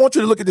like, I want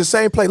you to look at the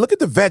same play. Look at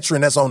the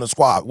veteran that's on the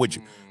squad with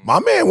you. My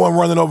man wasn't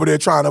running over there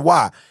trying to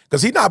why?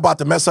 Because he's not about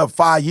to mess up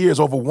 5 years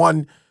over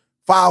one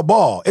foul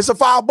ball. It's a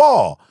foul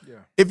ball. Yeah.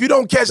 If you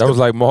don't catch that was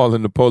like Maul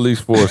in the police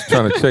force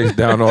trying to chase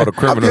down all the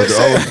criminals.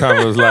 The old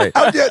time was like,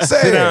 I'm just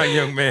saying. Sit down,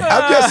 young man.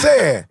 I'm just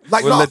saying.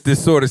 Like, we'll let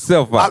this sort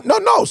itself out.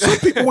 No. Some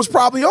people was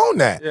probably on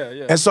that.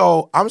 Yeah. And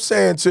so I'm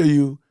saying to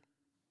you,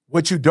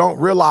 what you don't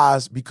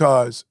realize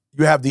because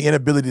you have the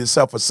inability to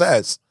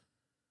self-assess.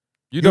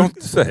 You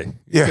don't say.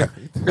 Yeah.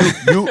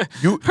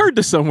 You heard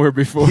this somewhere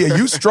before. Yeah,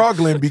 you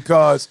struggling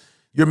because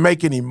you're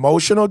making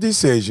emotional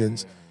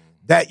decisions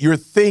that you're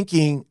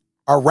thinking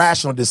are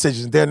rational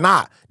decisions. They're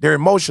not. They're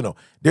emotional.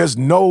 There's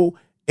no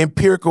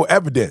empirical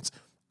evidence.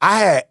 I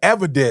had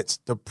evidence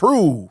to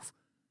prove.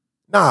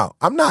 Now,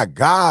 I'm not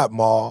God,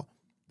 Maul,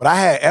 but I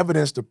had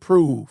evidence to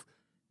prove,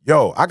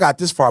 yo, I got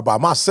this far by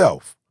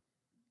myself.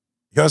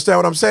 You understand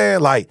what I'm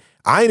saying? Like,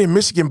 I ain't in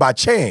Michigan by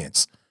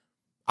chance.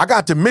 I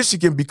got to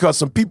Michigan because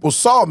some people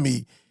saw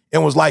me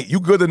and was like, you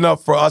good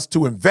enough for us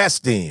to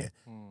invest in,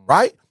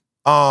 right?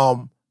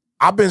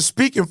 I've been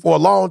speaking for a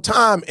long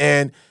time,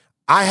 and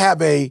I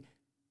have a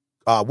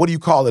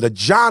a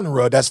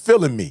genre that's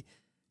filling me.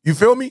 You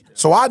feel me?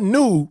 So I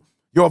knew,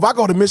 if I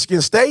go to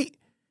Michigan State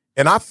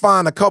and I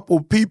find a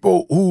couple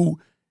people who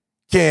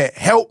can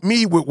help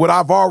me with what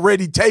I've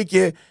already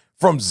taken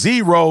from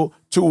 0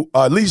 to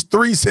at least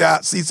 3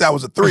 seats, I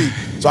was a 3.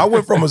 So I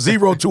went from a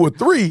 0 to a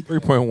 3.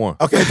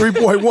 3.1. Okay,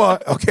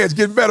 3.1. Okay, it's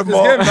getting better,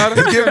 Maul.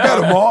 It's getting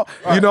better, Maul.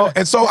 Right.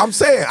 And so I'm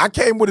saying I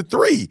came with a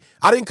 3.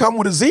 I didn't come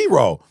with a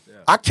 0. Yeah.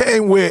 I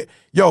came with,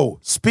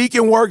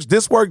 speaking works,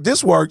 this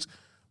works,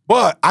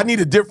 but I need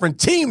a different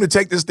team to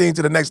take this thing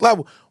to the next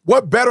level.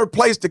 What better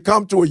place to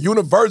come to a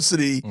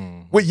university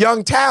with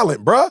young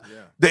talent, bruh? Yeah.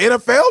 The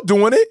NFL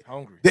doing it.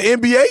 Hungry. The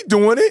NBA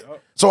doing it. Yep.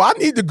 So I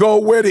need to go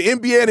where the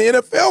NBA and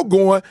the NFL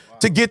going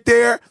to get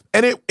there,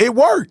 and it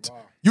worked.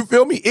 Wow. You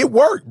feel me? It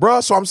worked,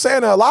 bruh. So I'm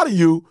saying that a lot of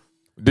you.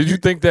 Did you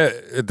think that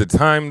at the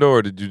time, though,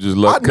 or did you just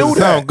look? I knew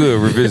that. Sound good,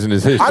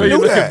 revisionist history. I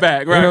knew that.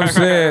 Back, right? You know what I'm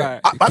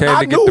saying?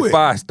 I knew get the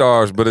 5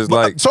 stars, but it's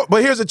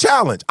But here's a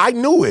challenge. I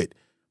knew it.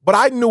 But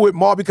I knew it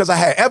more because I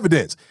had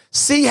evidence.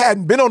 C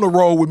hadn't been on the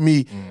road with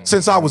me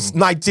since I was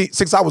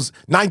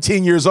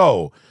 19 years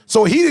old.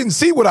 So he didn't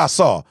see what I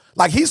saw.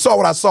 Like, he saw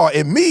what I saw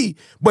in me,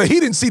 but he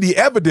didn't see the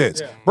evidence.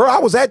 Yeah. Bro, I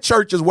was at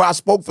churches where I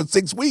spoke for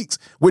 6 weeks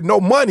with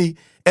no money,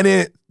 and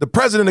then the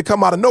president would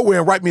come out of nowhere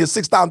and write me a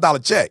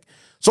 $6,000 check.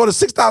 So the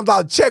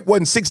 $6,000 check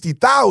wasn't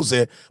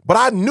 $60,000, but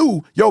I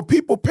knew,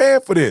 people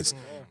paying for this.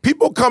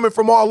 People coming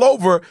from all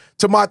over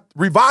to my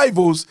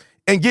revivals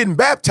and getting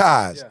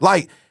baptized. Yeah.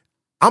 Like,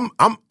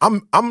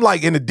 I'm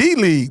like in the D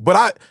League,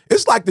 but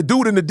it's like the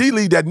dude in the D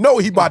League that know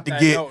he about to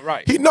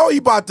get. He know he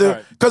about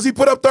to, because he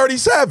put up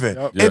 37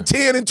 and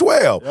 10 and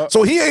 12. Yep.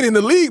 So he ain't in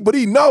the league, but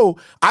I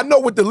know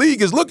what the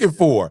league is looking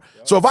for.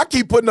 Yep. So if I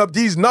keep putting up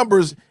these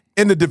numbers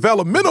in the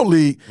developmental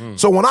league,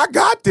 so when I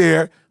got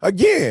there,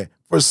 again,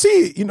 for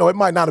C, it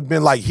might not have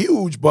been like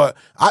huge, but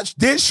I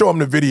did show him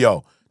the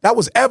video. That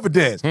was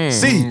evidence.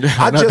 See,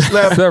 I just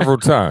left several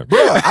times.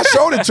 Bruh, I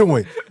showed it to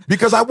him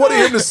because I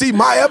wanted him to see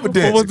my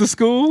evidence. What was the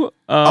school?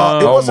 It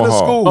wasn't a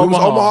school. It was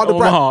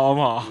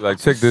Omaha. Like,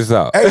 check this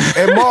out.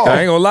 And Maul, I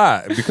ain't gonna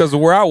lie, because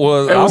of where I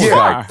was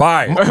like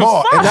fire.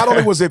 Maul, and not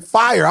only was it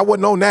fire, I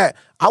wasn't on that.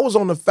 I was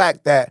on the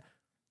fact that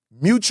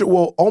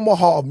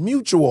Omaha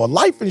Mutual,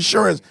 life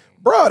insurance,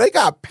 bro, they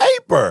got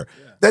paper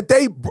that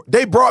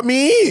they brought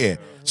me in.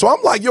 So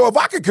I'm like, if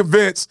I could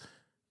convince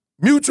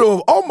Mutual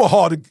of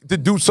Omaha to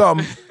do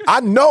something, I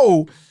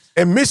know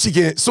in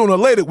Michigan, sooner or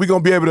later, we're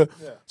going to be able to.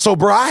 Yeah. So,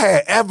 bro, I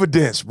had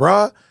evidence,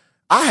 bro.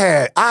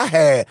 I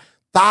had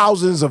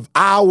thousands of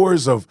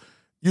hours of,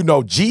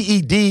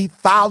 GED,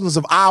 thousands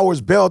of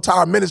hours, Bell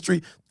Tower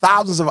Ministry,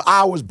 thousands of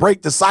hours,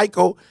 Break the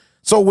Cycle.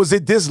 So was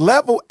it this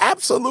level?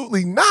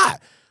 Absolutely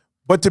not.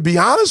 But to be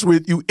honest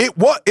with you,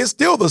 it's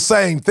still the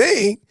same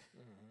thing.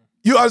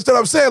 You understand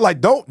what I'm saying?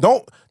 Like, don't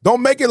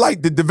make it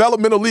like the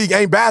developmental league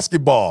ain't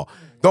basketball.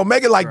 Don't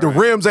make it like the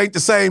rims ain't the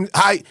same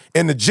height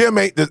and the gym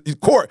ain't the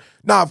court.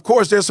 Now, of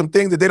course, there's some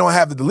things that they don't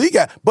have that the league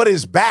at, but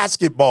it's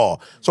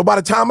basketball. So by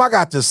the time I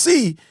got to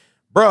see,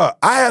 bruh,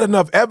 I had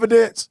enough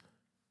evidence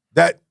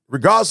that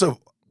regardless of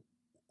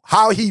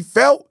how he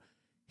felt,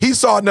 he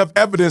saw enough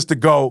evidence to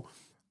go,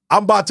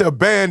 I'm about to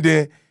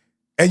abandon.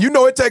 And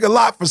it take a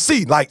lot for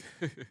C. Like,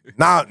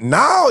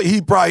 now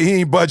he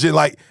ain't budging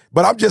like,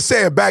 but I'm just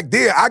saying back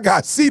then I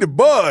got C to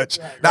budge.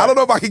 Now, I don't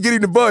know if I can get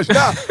him to budge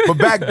now, but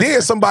back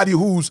then somebody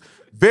who's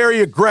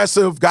very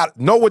aggressive,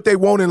 know what they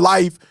want in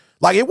life.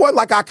 Like, it wasn't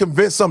like I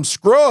convinced some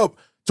scrub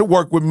to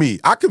work with me.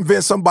 I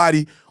convinced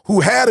somebody who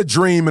had a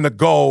dream and a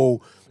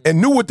goal and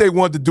knew what they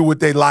wanted to do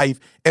with their life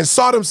and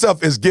saw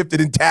themselves as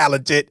gifted and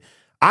talented.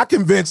 I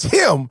convinced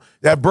him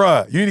that,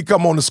 bruh, you need to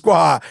come on the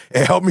squad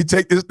and help me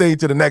take this thing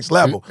to the next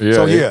level. Yeah,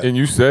 so, yeah. And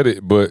you said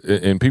it,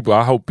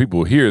 I hope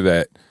people hear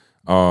that.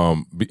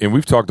 And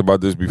we've talked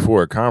about this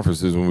before at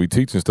conferences when we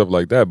teach and stuff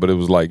like that, but it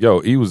was like,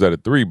 he was at a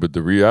 3, but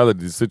the reality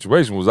of the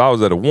situation was I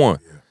was at a 1.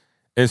 Yeah.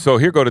 And so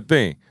here go the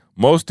thing.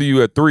 Most of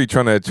you at 3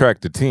 trying to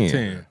attract a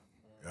 10.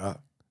 Yeah.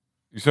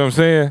 You see what I'm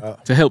saying?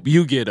 To help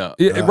you get up.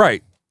 Yeah,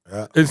 right.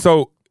 Yeah. And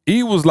so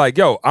he was like,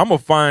 I'm going to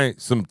find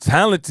some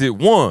talented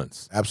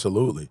ones.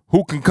 Absolutely.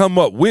 Who can come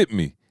up with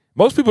me.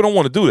 Most people don't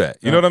want to do that.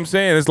 You know what I'm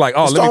saying? It's like,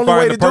 let me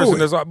find the person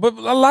that's. But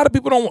a lot of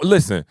people don't.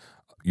 Listen,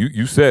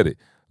 you said it.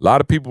 A lot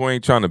of people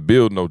ain't trying to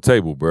build no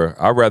table, bro.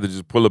 I'd rather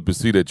just pull up and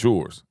see that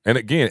yours. And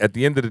again, at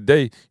the end of the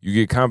day, you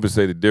get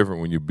compensated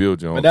different when you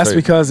build your own table. But that's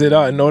because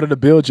in order to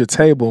build your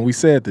table, and we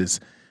said this,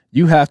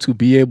 you have to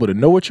be able to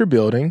know what you're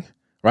building,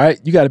 right?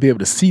 You got to be able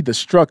to see the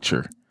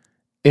structure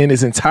in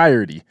its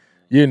entirety.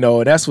 And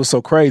that's what's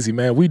so crazy,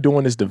 man. We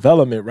doing this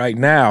development right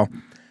now,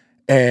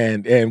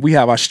 and we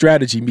have our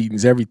strategy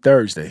meetings every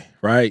Thursday,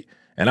 right?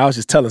 And I was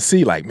just telling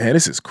C, like, man,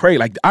 this is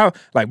crazy.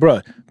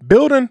 Bro,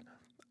 building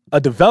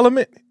a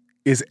development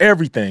is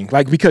everything.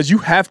 Like, because you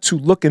have to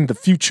look in the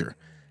future.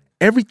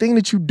 Everything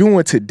that you're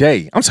doing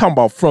today, I'm talking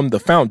about from the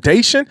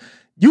foundation,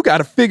 you got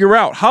to figure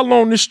out how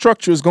long this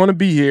structure is going to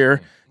be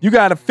here. You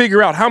got to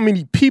figure out how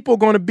many people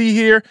going to be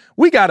here.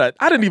 I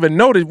didn't even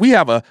know that we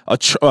have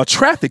a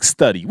traffic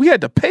study. We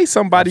had to pay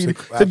somebody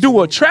to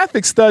do a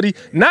traffic study,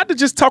 not to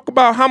just talk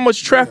about how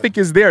much traffic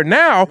is there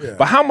now,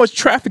 but how much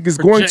traffic is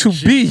going to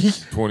be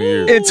 20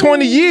 years. in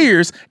 20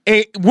 years.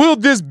 And will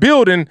this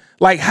building,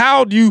 like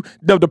how do you,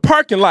 the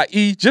parking lot,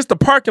 just the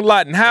parking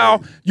lot and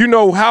how,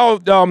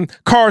 how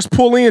cars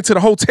pull into the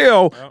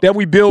hotel that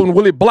we build, and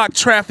will it block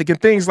traffic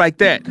and things like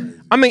that?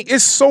 I mean,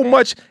 it's so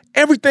much.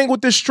 Everything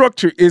with this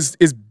structure is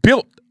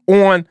built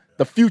on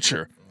the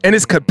future and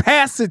its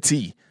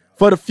capacity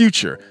for the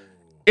future.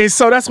 And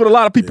so that's what a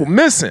lot of people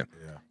missing.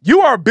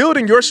 You are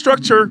building your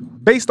structure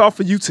based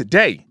off of you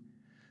today.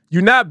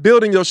 You're not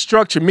building your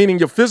structure, meaning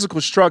your physical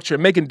structure,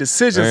 and making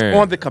decisions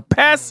on the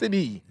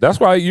capacity. That's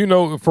why,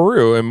 for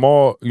real, and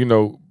Maul,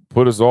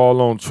 put us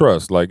all on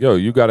trust. Like, yo,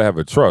 you got to have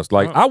a trust.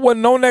 Like, I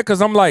wasn't on that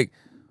because I'm like,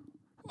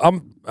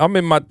 I'm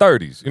in my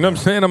 30s. You know what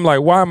I'm saying? I'm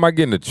like, why am I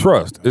getting the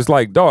trust? It's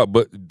like, dog,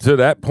 but to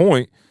that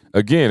point,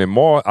 again, and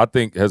Maul, I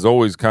think, has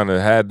always kind of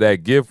had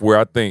that gift where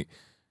I think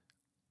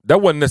that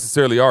wasn't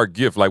necessarily our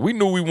gift. Like, we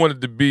knew we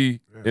wanted to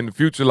be in the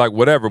future, like,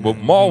 whatever. But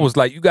Maul was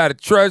like, you got to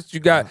trust. You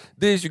got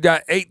this. You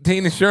got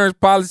 18 insurance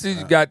policies.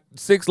 You got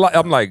 6 life.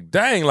 I'm like,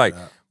 dang, like,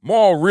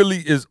 Maul really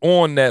is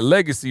on that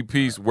legacy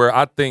piece where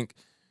I think,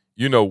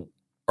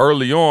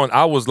 early on,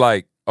 I was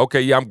like,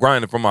 okay, yeah, I'm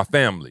grinding for my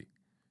family.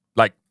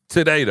 Like,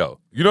 today, though.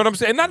 You know what I'm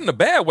saying? Not in a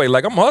bad way.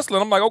 Like, I'm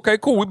hustling. I'm like, okay,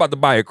 cool. We about to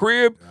buy a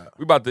crib.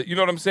 We about to, you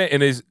know what I'm saying?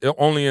 And it's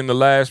only in the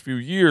last few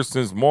years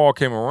since Maul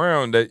came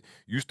around that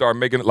you start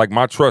making it like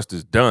my trust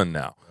is done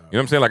now. You know what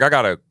I'm saying? Like, I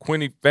got a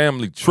Quinney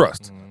family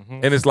trust.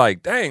 And it's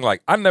like, dang,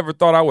 like, I never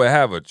thought I would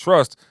have a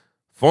trust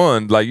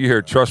fund. Like, you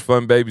hear trust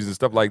fund babies and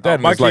stuff like that.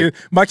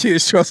 My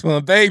kids trust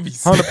fund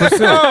babies.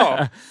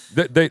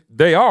 100%.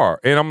 They are.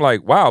 And I'm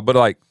like, wow. But,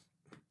 like,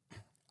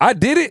 I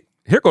did it.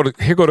 Here go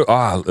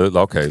to,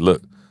 okay,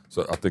 look.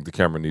 So I think the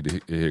camera need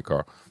to hit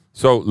Carl.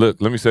 So look,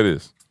 let me say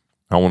this.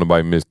 I don't want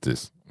nobody to miss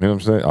this. You know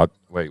what I'm saying?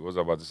 Wait, what was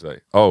I about to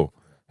say? Oh,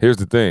 here's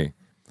the thing.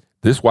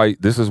 This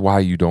is why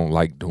you don't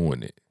like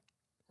doing it,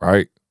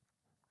 right?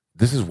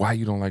 This is why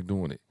you don't like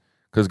doing it.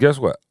 Because guess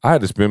what? I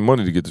had to spend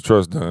money to get the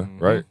trust done,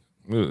 right?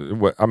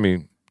 I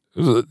mean,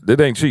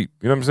 it ain't cheap.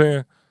 You know what I'm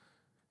saying?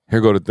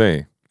 Here go the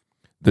thing.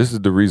 This is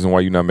the reason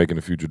why you're not making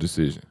a future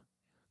decision.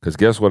 Because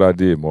guess what I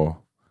did, Mo?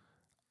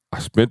 I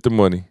spent the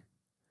money.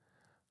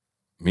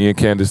 Me and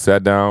Candace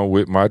sat down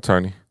with my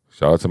attorney.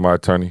 Shout out to my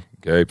attorney,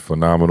 Gabe,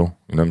 phenomenal.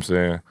 You know what I'm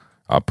saying?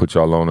 I'll put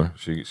y'all on her.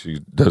 She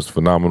does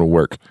phenomenal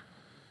work.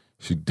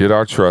 She did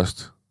our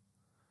trust.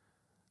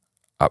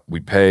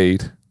 We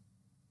paid.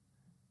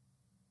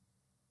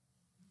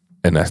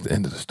 And that's the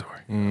end of the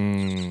story.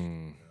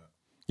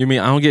 You mean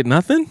I don't get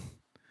nothing?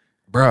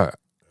 Bruh,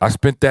 I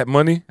spent that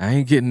money. I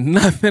ain't getting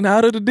nothing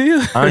out of the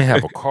deal. I ain't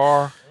have a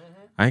car.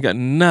 I ain't got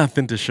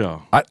nothing to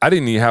show. I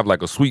didn't even have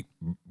like a sweet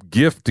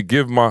gift to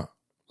give my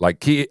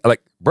kid.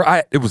 Like,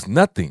 bro, it was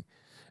nothing.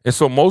 And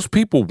so most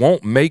people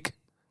won't make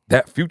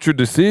that future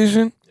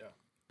decision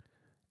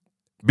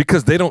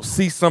because they don't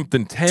see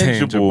something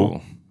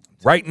tangible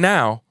right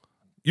now.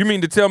 You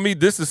mean to tell me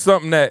this is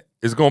something that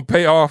is going to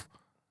pay off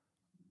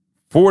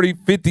 40,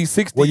 50,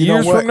 60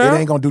 years from now? It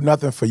ain't going to do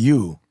nothing for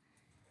you.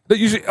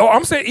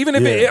 I'm saying even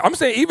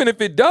if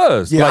it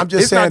does, I'm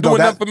just it's saying, not doing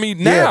nothing for me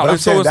now. Yeah, but I'm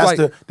so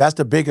saying that's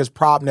the biggest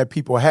problem that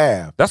people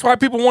have. That's why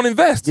people won't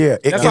invest. Yeah,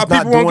 that's why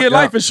people won't get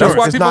life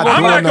insurance. That's why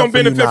I'm not going to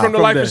benefit from the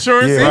life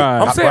insurance.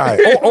 Yeah, I'm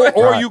saying,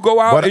 or you go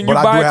out and you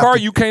buy a car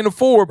you can't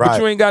afford, but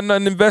you ain't got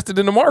nothing invested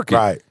in the market.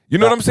 Right. You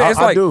know what I'm saying? It's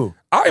like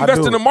I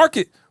invest in the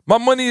market. My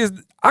money is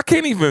I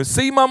can't even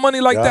see my money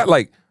like that.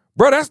 Like,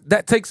 bro,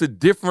 that takes a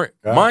different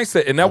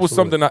mindset, and that was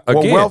something.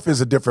 Wealth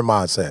is a different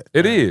mindset.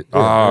 It is.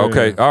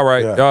 Okay, all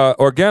right.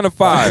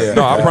 Organifi.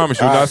 No, I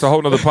promise you, that's a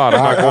whole nother pot.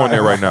 I'm not going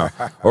there right now.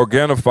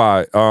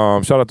 Organifi.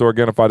 Shout out to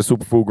Organifi, the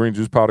superfood green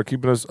juice powder,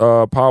 keeping us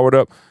powered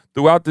up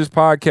throughout this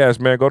podcast,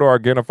 man. Go to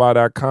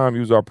Organifi.com.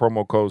 Use our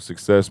promo code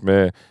Success,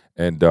 man,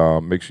 and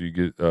make sure you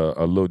get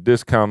a little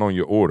discount on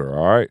your order.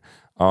 All right.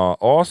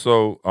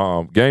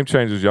 Also, Game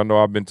Changers. Y'all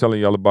know I've been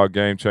telling y'all about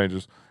Game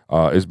Changers.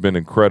 It's been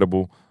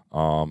incredible.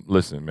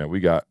 Listen, man, we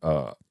got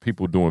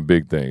people doing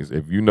big things.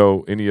 If you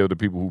know any of the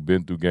people who've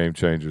been through Game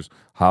Changers,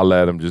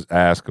 holla at them, just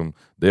ask them.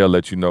 They'll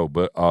let you know.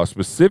 But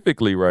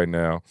specifically right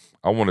now,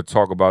 I want to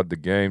talk about the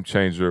Game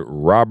Changer,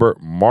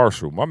 Robert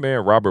Marshall. My man,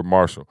 Robert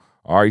Marshall.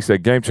 All right, he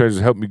said, Game Changers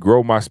helped me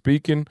grow my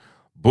speaking,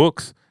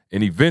 books,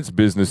 and events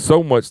business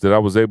so much that I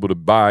was able to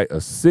buy a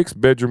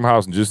 6-bedroom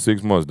house in just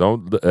 6 months.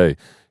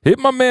 Hit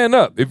my man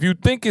up. If you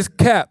think it's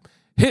cap,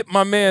 hit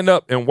my man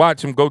up and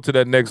watch him go to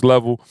that next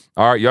level.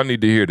 All right, y'all need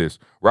to hear this.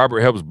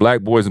 Robert helps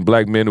black boys and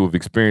black men who have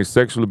experienced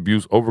sexual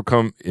abuse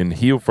overcome and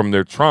heal from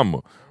their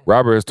trauma.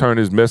 Robert has turned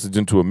his message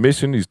into a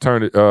mission. He's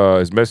turned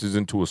his message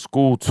into a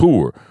school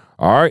tour.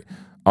 All right?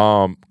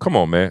 Come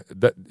on, man.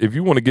 If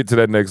you want to get to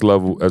that next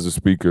level as a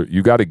speaker,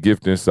 you got a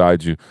gift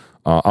inside you.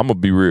 I'm going to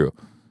be real.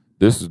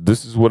 This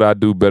is what I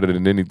do better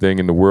than anything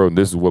in the world, and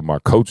this is what my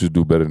coaches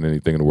do better than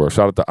anything in the world.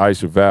 Shout out to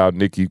Aisha, Val,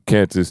 Nikki,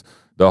 Cantus,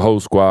 the whole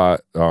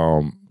squad.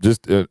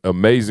 Just an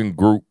amazing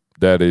group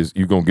that is,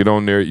 you're going to get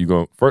on there. You're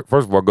going first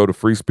of all, go to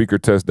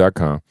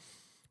freespeakertest.com.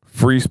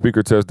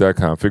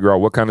 Freespeakertest.com. Figure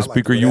out what kind of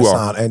speaker you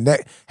are. And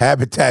that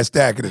Habitat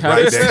Stacker is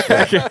right there.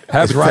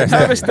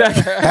 Habit Stack.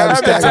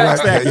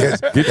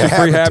 Get your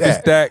free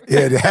Habit Stack.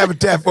 Yeah, the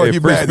Habitat for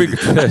Humanity.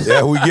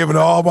 Yeah, we giving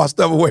all my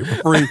stuff away for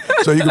free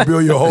so you can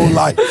build your whole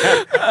life.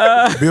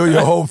 Build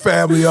your whole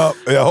family up,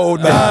 your whole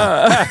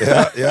nine.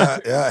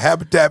 Yeah.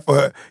 Habitat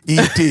for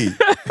E.T.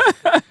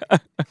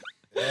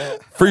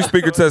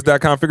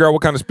 Freespeakertest.com. Figure out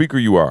what kind of speaker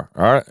you are.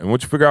 All right. And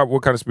once you figure out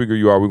what kind of speaker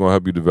you are, we're going to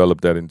help you develop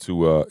that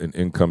into an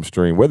income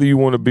stream. Whether you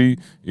want to be,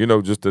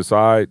 just a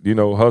side,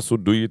 hustle,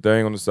 do your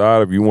thing on the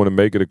side. If you want to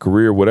make it a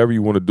career, whatever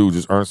you want to do,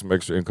 just earn some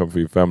extra income for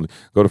your family.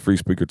 Go to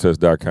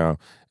freespeakertest.com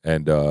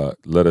and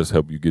let us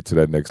help you get to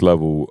that next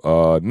level.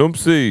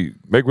 Numsi,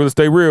 make real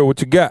estate real.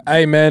 What you got?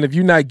 Hey, man, if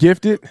you're not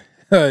gifted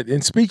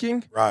in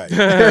speaking, right?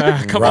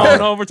 Come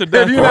on over to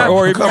that.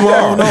 Come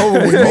on over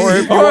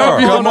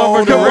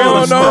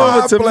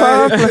to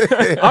Pop.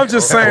 I'm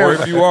just saying. Or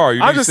if you are,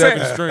 you I'm need just 7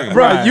 saying, streams.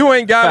 bro, you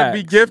ain't got to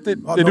be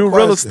gifted to do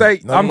real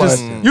estate.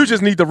 You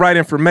just need the right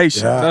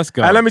information. Yeah. Let's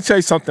go. Hey, let me tell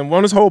you something.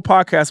 On this whole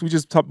podcast,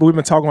 we've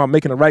been talking about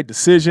making the right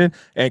decision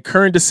and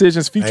current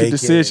decisions, future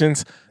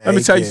decisions. Let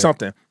me tell you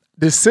something.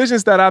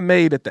 Decisions that I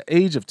made at the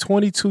age of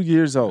 22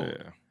 years old.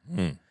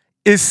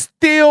 Is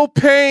still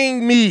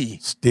paying me.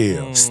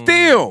 Still.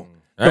 The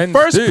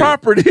first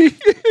property.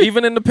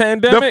 Even in the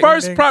pandemic.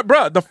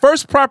 The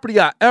first property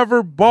I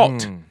ever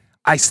bought,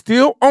 I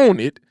still own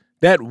it.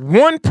 That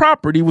one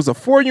property was a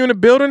 4-unit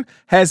building,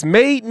 has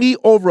made me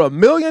over $1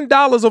 million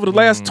over the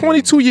last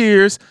 22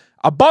 years.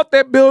 I bought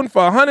that building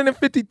for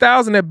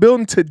 $150,000. That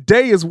building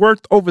today is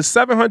worth over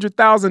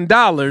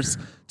 $700,000.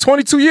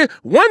 22 years,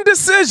 one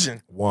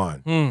decision.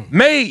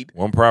 Made.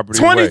 One property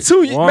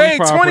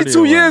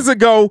 22 years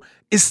ago.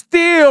 Is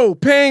still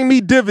paying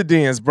me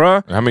dividends,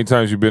 bruh. How many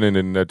times you been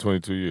in that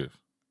 22 years?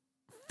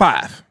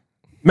 5,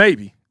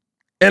 maybe.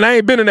 And I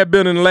ain't been in that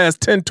building in the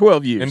last 10,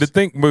 12 years. And to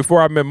think,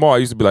 before I met Ma, I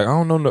used to be like,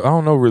 I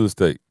don't know real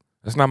estate.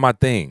 That's not my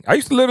thing. I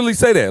used to literally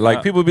say that.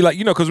 Like, people would be like,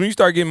 because when you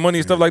start getting money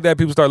and stuff like that,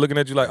 people start looking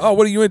at you like, oh,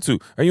 what are you into?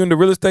 Are you into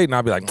real estate? And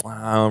I'll be like,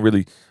 I don't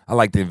really, I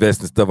like to invest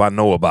in stuff I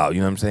know about.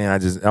 You know what I'm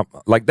saying?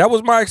 Like, that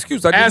was my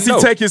excuse. As he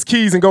take his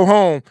keys and go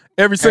home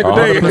every single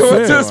day and go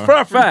into his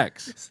property.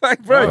 Facts. It's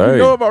like, bro, you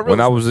know about real estate.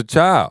 When I was a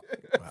child.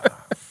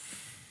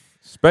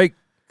 Spake.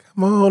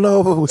 Come on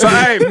over. So,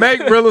 hey,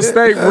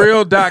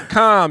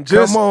 makerealestatereal.com.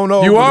 Just, come on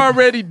over. You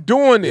already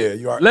doing it.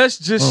 Yeah, Let's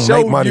just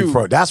show make money you.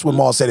 From. That's what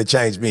Maul said it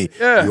changed me.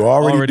 Yeah. You're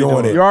already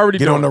doing it. You're already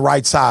Get doing on the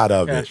right side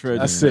of it.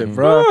 That's it,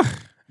 bro.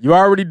 You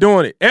already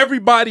doing it.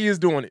 Everybody is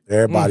doing it.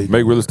 Everybody.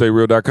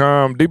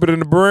 MakeRealEstateReal.com. Deeper than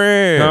the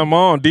brand. Come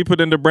on,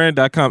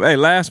 deeperthanthebrand.com. Hey,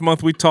 last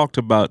month we talked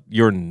about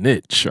your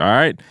niche, all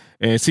right?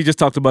 And she just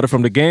talked about it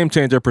from the game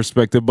changer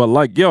perspective. But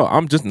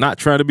I'm just not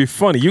trying to be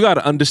funny. You got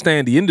to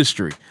understand the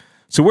industry.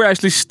 So we're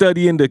actually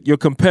studying your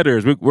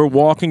competitors. We're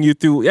walking you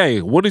through,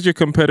 hey, what is your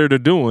competitor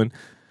doing?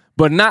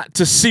 But not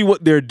to see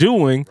what they're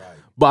doing,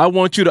 but I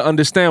want you to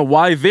understand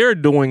why they're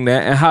doing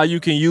that and how you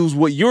can use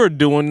what you're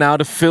doing now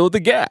to fill the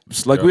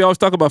gaps. We always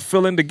talk about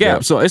filling the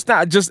gaps. So it's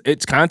not just,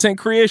 it's content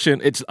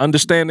creation, it's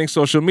understanding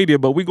social media,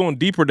 but we're going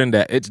deeper than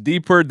that. It's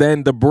deeper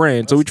than the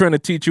brand. So we're trying to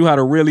teach you how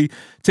to really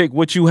take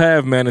what you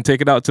have, man, and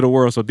take it out to the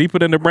world. So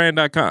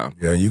deeperthanthebrand.com.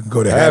 Yeah, you can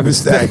go to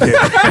HabitStack.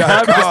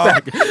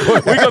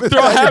 We're going to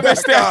throw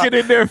HabitStack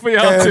in there for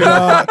y'all too.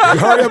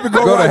 Hurry up and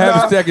go to right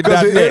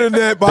HabitStack.net. The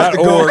internet about to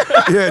go.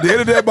 Yeah, the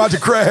internet about to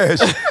crash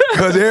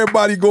because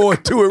everybody going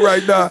to it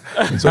right now.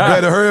 So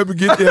better hurry up and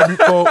get there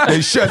before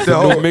they shut the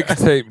whole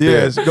mixtape.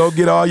 Yes, go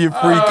get all your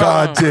free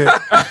content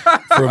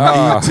from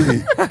ET.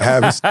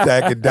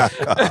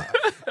 HabitStack.com.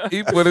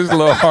 He put his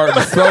little heart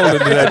and soul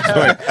into that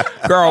joint.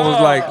 Carl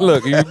was like,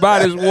 look, if you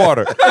buy this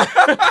water,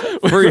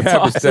 free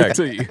HabitStack.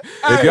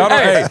 If y'all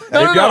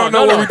don't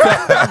know what we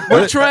talking,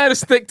 we're trying to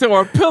stick to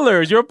our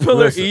pillars. Your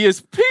pillar E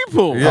is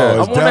people. Yeah, I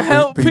want to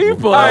help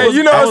people. Hey,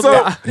 you know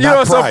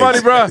what's so funny,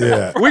 bro?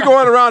 Yeah. We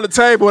going around the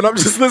table and I'm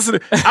just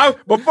listening.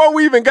 Before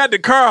we even got to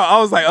Carl, I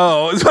was like,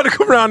 oh, it's about to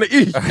come around to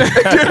E.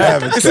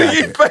 See,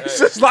 E face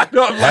just like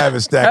up.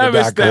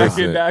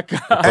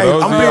 HabitStack.com. Hey,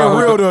 I'm being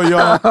real though,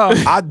 y'all.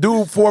 I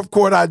do fourth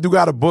quarter. I do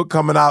got a book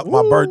coming out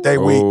my birthday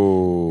week.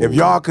 If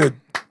y'all could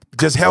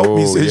just help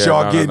me since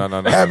y'all getting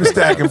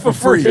HabitStacking for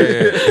free.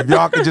 If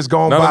y'all could just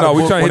go and buy the book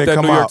we trying when to it hit that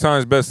come New York out.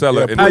 Times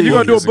bestseller. Yeah, you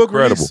gonna do a book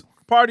release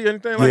party or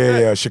anything like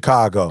that? Yeah,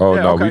 Chicago. Oh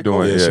no, we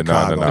doing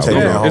Chicago.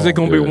 Is it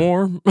gonna be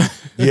warm?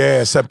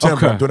 Yeah,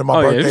 September. I'm doing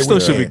my birthday. It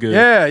still should be good.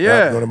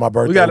 Yeah. Doing my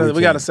birthday.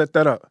 We gotta set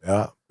that up.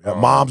 Yeah.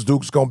 Mom's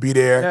Duke's gonna be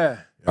there. Yeah.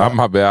 I'm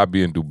my bad. I'll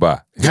be in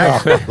Dubai. Y'all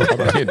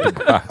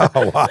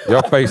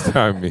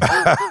FaceTime me.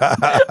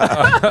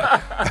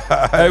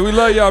 Hey, we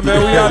love y'all,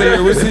 man. We out of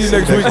here. We'll see you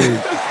next week.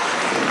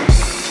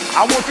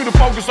 I want you to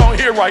focus on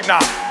here right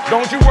now.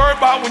 Don't you worry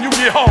about when you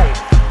get home.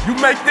 You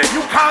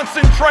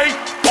concentrate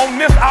on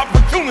this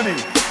opportunity.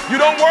 You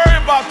don't worry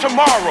about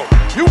tomorrow.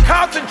 You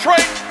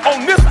concentrate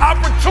on this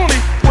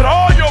opportunity with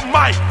all your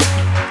might,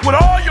 with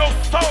all your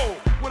soul.